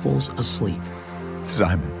disciples asleep.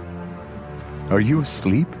 Simon, are you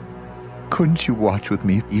asleep? Couldn't you watch with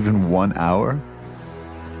me even 1 hour?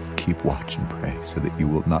 Keep watch and pray so that you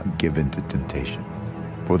will not give in to temptation.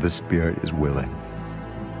 For the spirit is willing,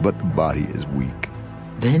 but the body is weak.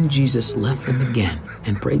 Then Jesus left them again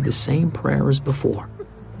and prayed the same prayer as before.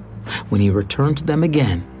 When he returned to them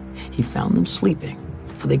again, he found them sleeping,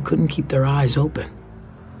 for they couldn't keep their eyes open.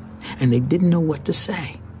 And they didn't know what to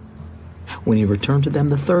say. When he returned to them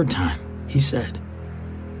the third time, he said,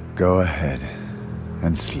 Go ahead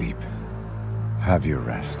and sleep. Have your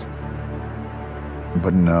rest.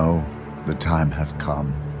 But no, the time has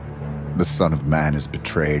come. The Son of Man is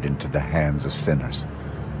betrayed into the hands of sinners.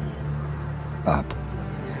 Up.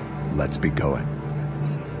 Let's be going.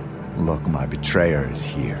 Look, my betrayer is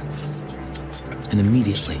here. And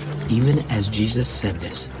immediately, even as Jesus said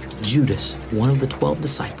this, Judas, one of the 12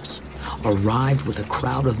 disciples, arrived with a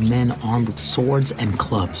crowd of men armed with swords and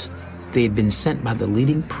clubs. They had been sent by the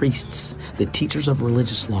leading priests, the teachers of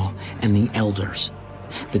religious law, and the elders.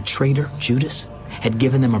 The traitor, Judas, had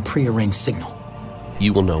given them a prearranged signal.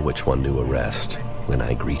 You will know which one to arrest when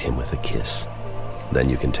I greet him with a kiss. Then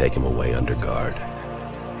you can take him away under guard.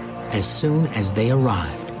 As soon as they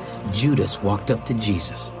arrived, Judas walked up to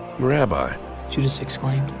Jesus. Rabbi, Judas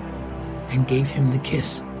exclaimed, and gave him the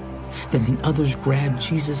kiss. Then the others grabbed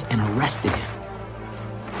Jesus and arrested him.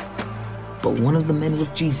 But one of the men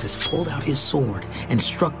with Jesus pulled out his sword and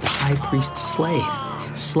struck the high priest's slave,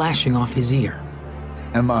 slashing off his ear.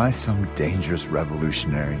 Am I some dangerous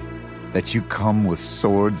revolutionary that you come with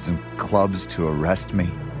swords and clubs to arrest me?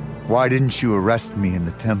 Why didn't you arrest me in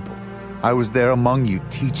the temple? I was there among you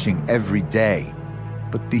teaching every day.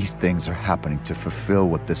 But these things are happening to fulfill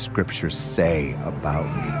what the scriptures say about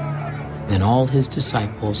me. Then all his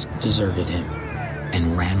disciples deserted him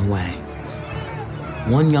and ran away.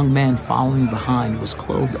 One young man following behind was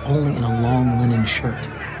clothed only in a long linen shirt.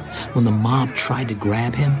 When the mob tried to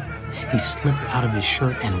grab him, he slipped out of his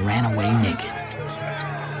shirt and ran away naked.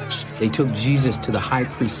 They took Jesus to the high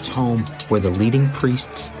priest's home, where the leading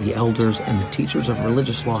priests, the elders, and the teachers of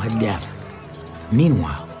religious law had gathered.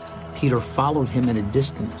 Meanwhile, Peter followed him at a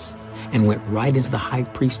distance and went right into the high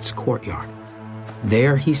priest's courtyard.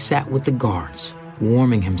 There he sat with the guards,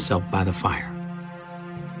 warming himself by the fire.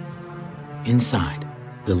 Inside,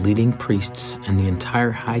 the leading priests and the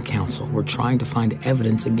entire high council were trying to find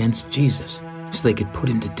evidence against Jesus so they could put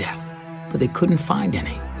him to death, but they couldn't find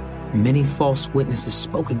any. Many false witnesses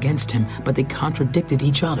spoke against him, but they contradicted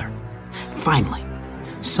each other. Finally,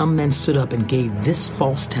 some men stood up and gave this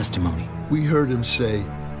false testimony. We heard him say,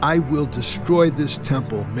 I will destroy this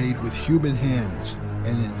temple made with human hands,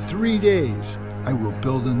 and in 3 days I will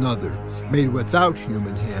build another made without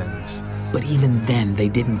human hands. But even then, they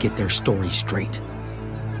didn't get their story straight.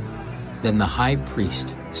 Then the high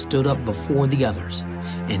priest stood up before the others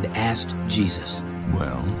and asked Jesus,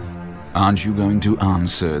 Well, aren't you going to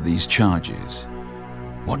answer these charges?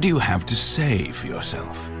 What do you have to say for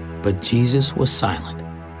yourself? But Jesus was silent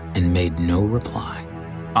and made no reply.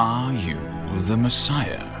 Are you the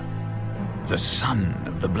Messiah, the Son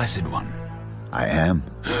of the Blessed One? I am.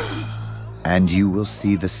 And you will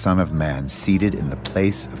see the Son of Man seated in the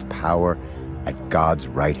place of power at God's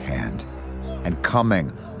right hand, and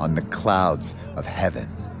coming on the clouds of heaven.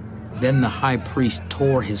 Then the high priest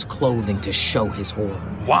tore his clothing to show his horror.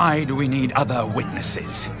 Why do we need other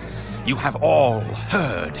witnesses? You have all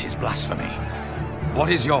heard his blasphemy. What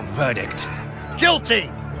is your verdict? Guilty!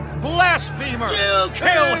 Blasphemer!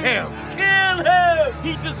 Kill him! Kill him!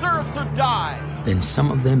 He deserves to die! Then some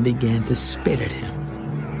of them began to spit at him,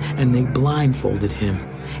 and they blindfolded him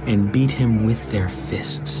and beat him with their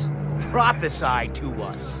fists. Prophesy to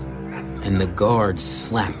us! And the guards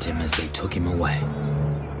slapped him as they took him away.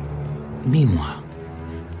 Meanwhile,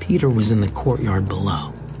 Peter was in the courtyard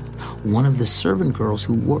below. One of the servant girls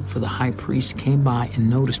who worked for the high priest came by and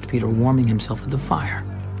noticed Peter warming himself at the fire.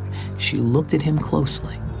 She looked at him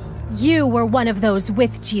closely. You were one of those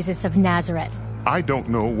with Jesus of Nazareth. I don't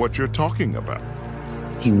know what you're talking about.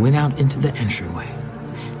 He went out into the entryway.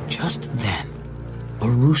 Just then, a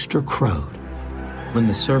rooster crowed. When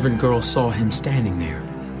the servant girl saw him standing there,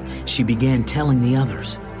 she began telling the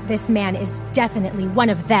others, This man is definitely one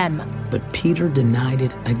of them. But Peter denied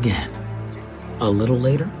it again. A little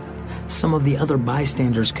later, some of the other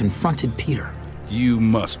bystanders confronted Peter. You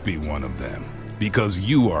must be one of them, because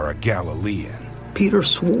you are a Galilean. Peter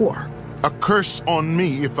swore. A curse on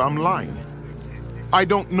me if I'm lying. I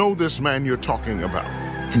don't know this man you're talking about.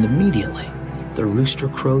 And immediately, the rooster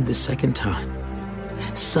crowed the second time.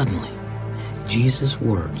 Suddenly, Jesus'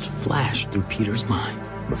 words flashed through Peter's mind.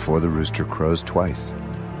 Before the rooster crows twice,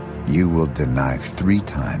 you will deny 3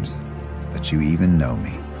 times that you even know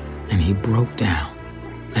me. And he broke down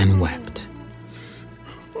and wept.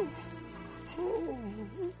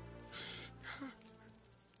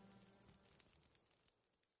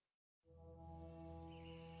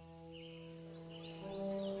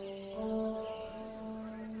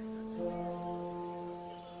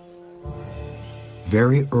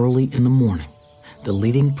 Very early in the morning, the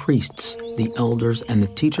leading priests, the elders, and the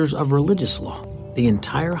teachers of religious law, the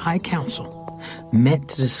entire high council, met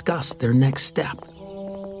to discuss their next step.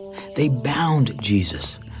 They bound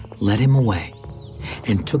Jesus, led him away,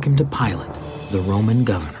 and took him to Pilate, the Roman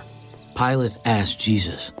governor. Pilate asked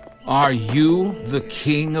Jesus, "Are you the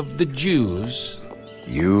king of the Jews?"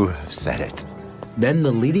 You have said it. Then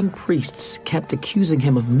the leading priests kept accusing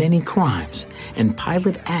him of many crimes, and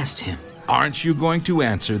Pilate asked him, "Aren't you going to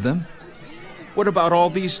answer them? What about all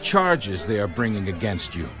these charges they are bringing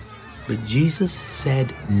against you?" But Jesus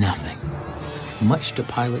said nothing, much to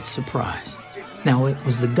Pilate's surprise. Now, it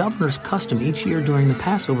was the governor's custom each year during the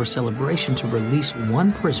Passover celebration to release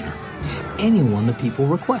one prisoner, anyone the people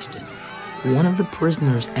requested. One of the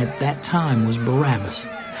prisoners at that time was Barabbas,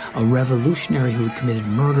 a revolutionary who had committed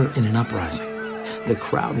murder in an uprising. The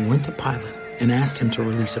crowd went to Pilate and asked him to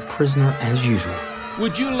release a prisoner as usual.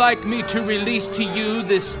 "Would you like me to release to you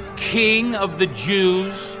this king of the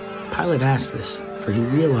Jews?" Pilate asked this, for he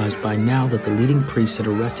realized by now that the leading priests had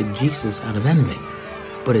arrested Jesus out of envy.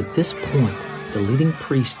 But at this point, the leading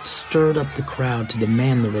priests stirred up the crowd to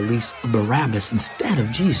demand the release of Barabbas instead of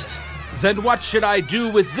Jesus. "Then what should I do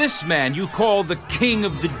with this man you call the king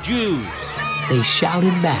of the Jews?" They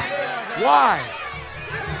shouted back. "Why?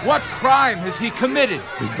 What crime has he committed?"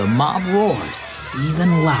 The mob roared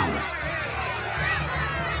even louder.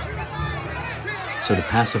 So to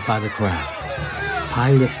pacify the crowd,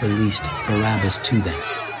 Pilate released Barabbas to them.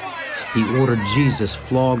 He ordered Jesus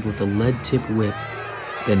flogged with a lead-tipped whip,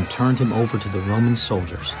 then turned him over to the Roman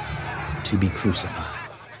soldiers to be crucified.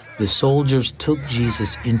 The soldiers took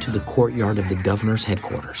Jesus into the courtyard of the governor's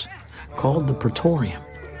headquarters, called the Praetorium,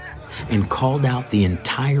 and called out the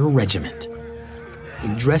entire regiment. They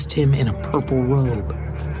dressed him in a purple robe,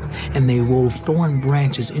 and they wove thorn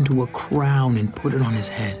branches into a crown and put it on his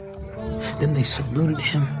head. Then they saluted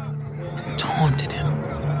him and taunted him.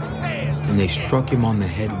 And they struck him on the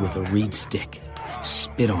head with a reed stick,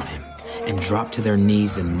 spit on him, and dropped to their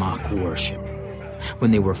knees in mock worship.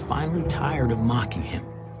 When they were finally tired of mocking him,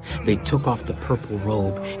 they took off the purple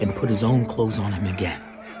robe and put his own clothes on him again.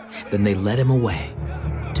 Then they led him away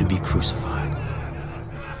to be crucified.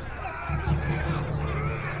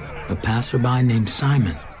 A passerby named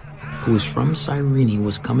Simon, who was from Cyrene,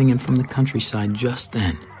 was coming in from the countryside just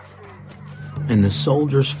then. And the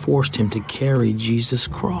soldiers forced him to carry Jesus'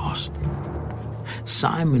 cross.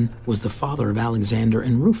 Simon was the father of Alexander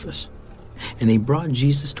and Rufus, and they brought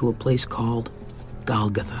Jesus to a place called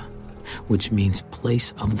Golgotha, which means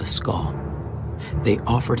place of the skull. They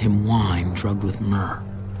offered him wine drugged with myrrh,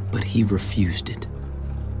 but he refused it.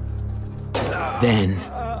 Then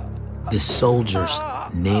the soldiers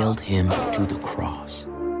nailed him to the cross.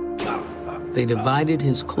 They divided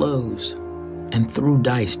his clothes and threw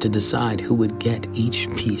dice to decide who would get each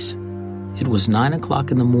piece. It was 9 o'clock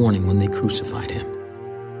in the morning when they crucified him.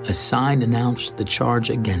 A sign announced the charge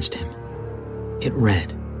against him. It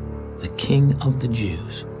read, "The King of the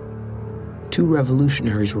Jews." 2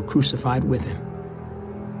 revolutionaries were crucified with him,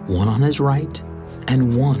 one on his right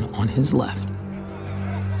and one on his left.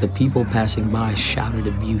 The people passing by shouted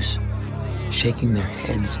abuse, shaking their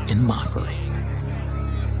heads in mockery.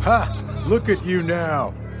 Ha! Look at you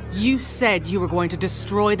now! You said you were going to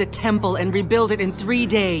destroy the temple and rebuild it in 3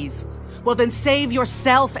 days. Well, then save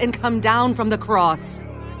yourself and come down from the cross.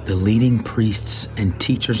 The leading priests and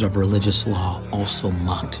teachers of religious law also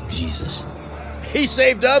mocked Jesus. He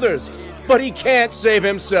saved others, but he can't save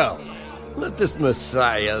himself. Let this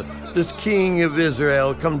Messiah, this King of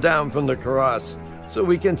Israel, come down from the cross so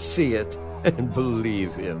we can see it and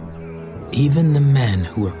believe him. Even the men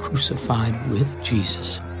who were crucified with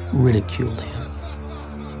Jesus ridiculed him.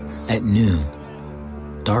 At noon,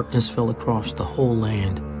 darkness fell across the whole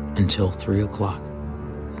land until 3 o'clock.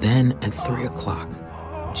 Then at 3 o'clock,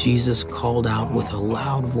 Jesus called out with a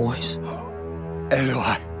loud voice,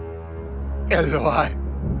 "Eloi, Eloi,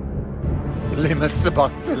 lema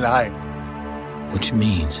sabachthani," which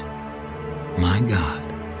means, my God,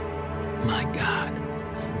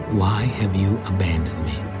 why have you abandoned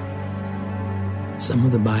me?" Some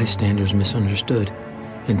of the bystanders misunderstood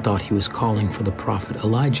and thought he was calling for the prophet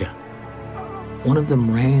Elijah. One of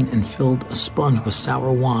them ran and filled a sponge with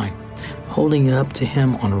sour wine, holding it up to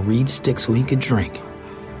him on a reed stick so he could drink.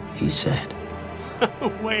 He said,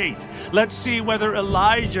 "Wait, let's see whether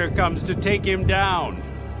Elijah comes to take him down."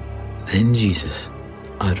 Then Jesus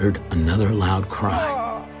uttered another loud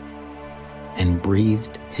cry and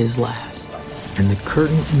breathed his last. And the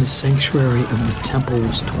curtain in the sanctuary of the temple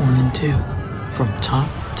was torn in two, from top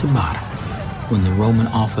to bottom. When the Roman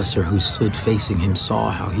officer who stood facing him saw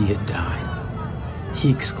how he had died, he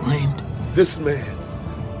exclaimed, "This man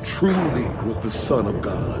truly was the Son of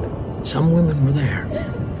God." Some women were there,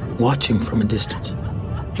 watching from a distance,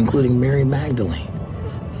 including Mary Magdalene,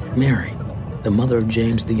 Mary, the mother of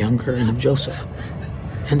James the Younger and of Joseph,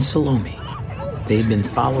 and Salome. They had been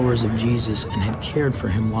followers of Jesus and had cared for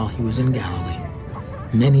him while he was in Galilee.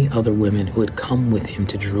 Many other women who had come with him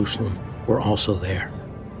to Jerusalem were also there.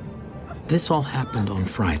 This all happened on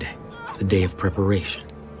Friday, the day of preparation,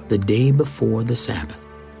 the day before the Sabbath.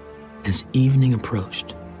 As evening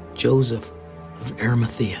approached, Joseph of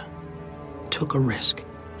Arimathea took a risk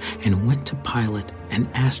and went to Pilate and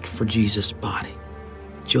asked for Jesus' body.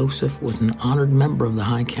 Joseph was an honored member of the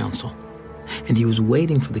High Council, and he was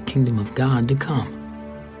waiting for the kingdom of God to come.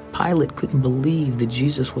 Pilate couldn't believe that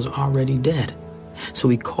Jesus was already dead, so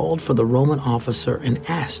he called for the Roman officer and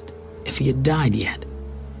asked if he had died yet.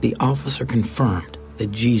 The officer confirmed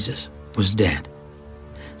that Jesus was dead.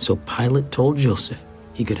 So Pilate told Joseph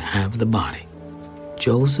he could have the body.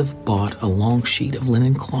 Joseph bought a long sheet of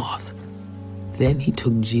linen cloth. Then he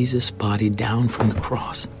took Jesus' body down from the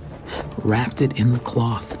cross, wrapped it in the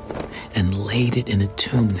cloth, and laid it in a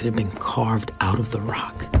tomb that had been carved out of the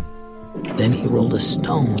rock. Then he rolled a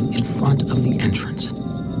stone in front of the entrance.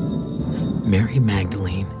 Mary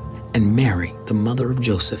Magdalene and Mary, the mother of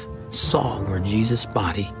Joseph, saw where Jesus'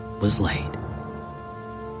 body was laid.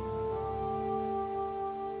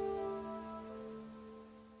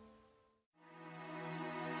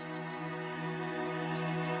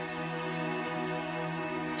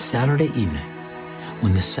 Saturday evening,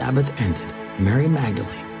 when the Sabbath ended, Mary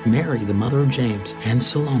Magdalene, Mary, the mother of James, and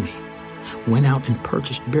Salome went out and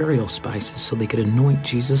purchased burial spices so they could anoint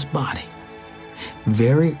Jesus' body.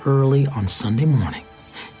 Very early on Sunday morning,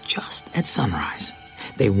 just at sunrise,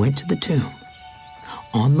 they went to the tomb.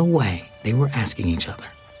 On the way, they were asking each other,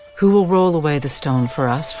 "Who will roll away the stone for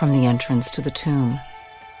us from the entrance to the tomb?"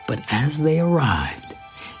 But as they arrived,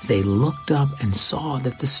 they looked up and saw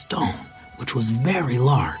that the stone, which was very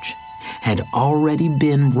large, had already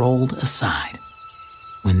been rolled aside.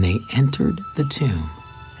 When they entered the tomb,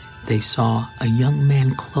 they saw a young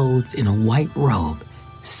man clothed in a white robe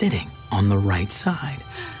sitting on the right side.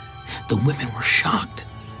 The women were shocked,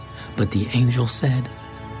 but the angel said,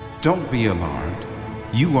 "Don't be alarmed.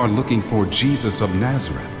 You are looking for Jesus of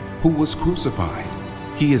Nazareth, who was crucified.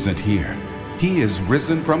 He isn't here. He is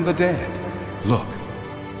risen from the dead. Look,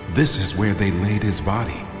 this is where they laid his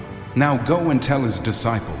body. Now go and tell his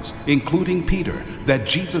disciples, including Peter, that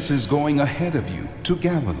Jesus is going ahead of you to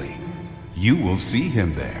Galilee. You will see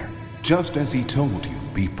him there, just as he told you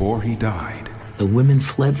before he died." The women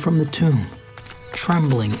fled from the tomb,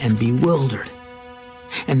 trembling and bewildered,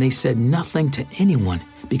 and they said nothing to anyone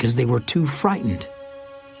because they were too frightened.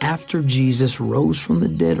 After Jesus rose from the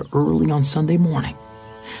dead early on Sunday morning,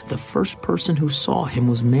 the first person who saw him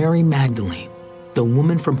was Mary Magdalene, the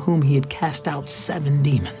woman from whom he had cast out 7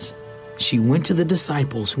 demons. She went to the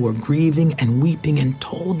disciples who were grieving and weeping and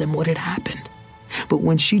told them what had happened. But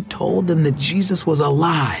when she told them that Jesus was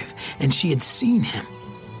alive and she had seen him,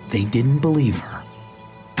 they didn't believe her.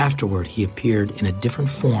 Afterward, he appeared in a different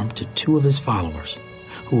form to 2 of his followers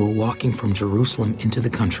who were walking from Jerusalem into the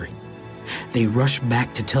country. They rushed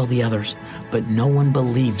back to tell the others, but no one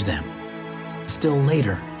believed them. Still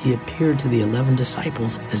later, he appeared to the 11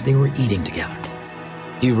 disciples as they were eating together.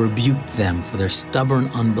 He rebuked them for their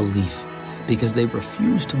stubborn unbelief because they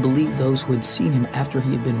refused to believe those who had seen him after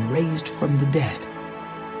he had been raised from the dead.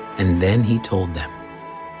 And then he told them,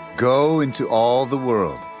 "Go into all the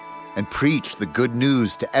world and preach the good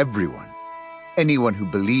news to everyone. Anyone who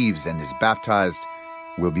believes and is baptized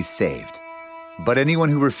will be saved, but anyone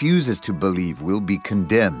who refuses to believe will be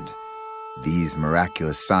condemned. These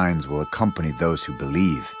miraculous signs will accompany those who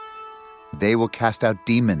believe. They will cast out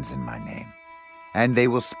demons in my name, and they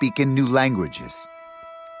will speak in new languages.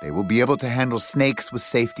 They will be able to handle snakes with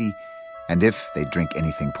safety, and if they drink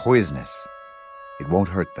anything poisonous, it won't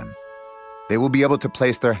hurt them. They will be able to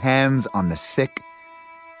place their hands on the sick,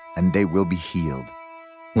 and they will be healed."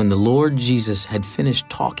 When the Lord Jesus had finished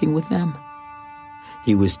talking with them,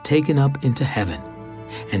 he was taken up into heaven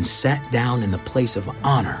and sat down in the place of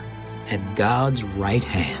honor at God's right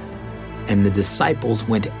hand. And the disciples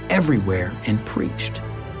went everywhere and preached.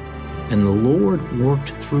 And the Lord worked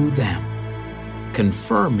through them,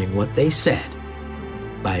 confirming what they said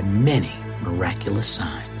by many miraculous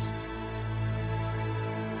signs.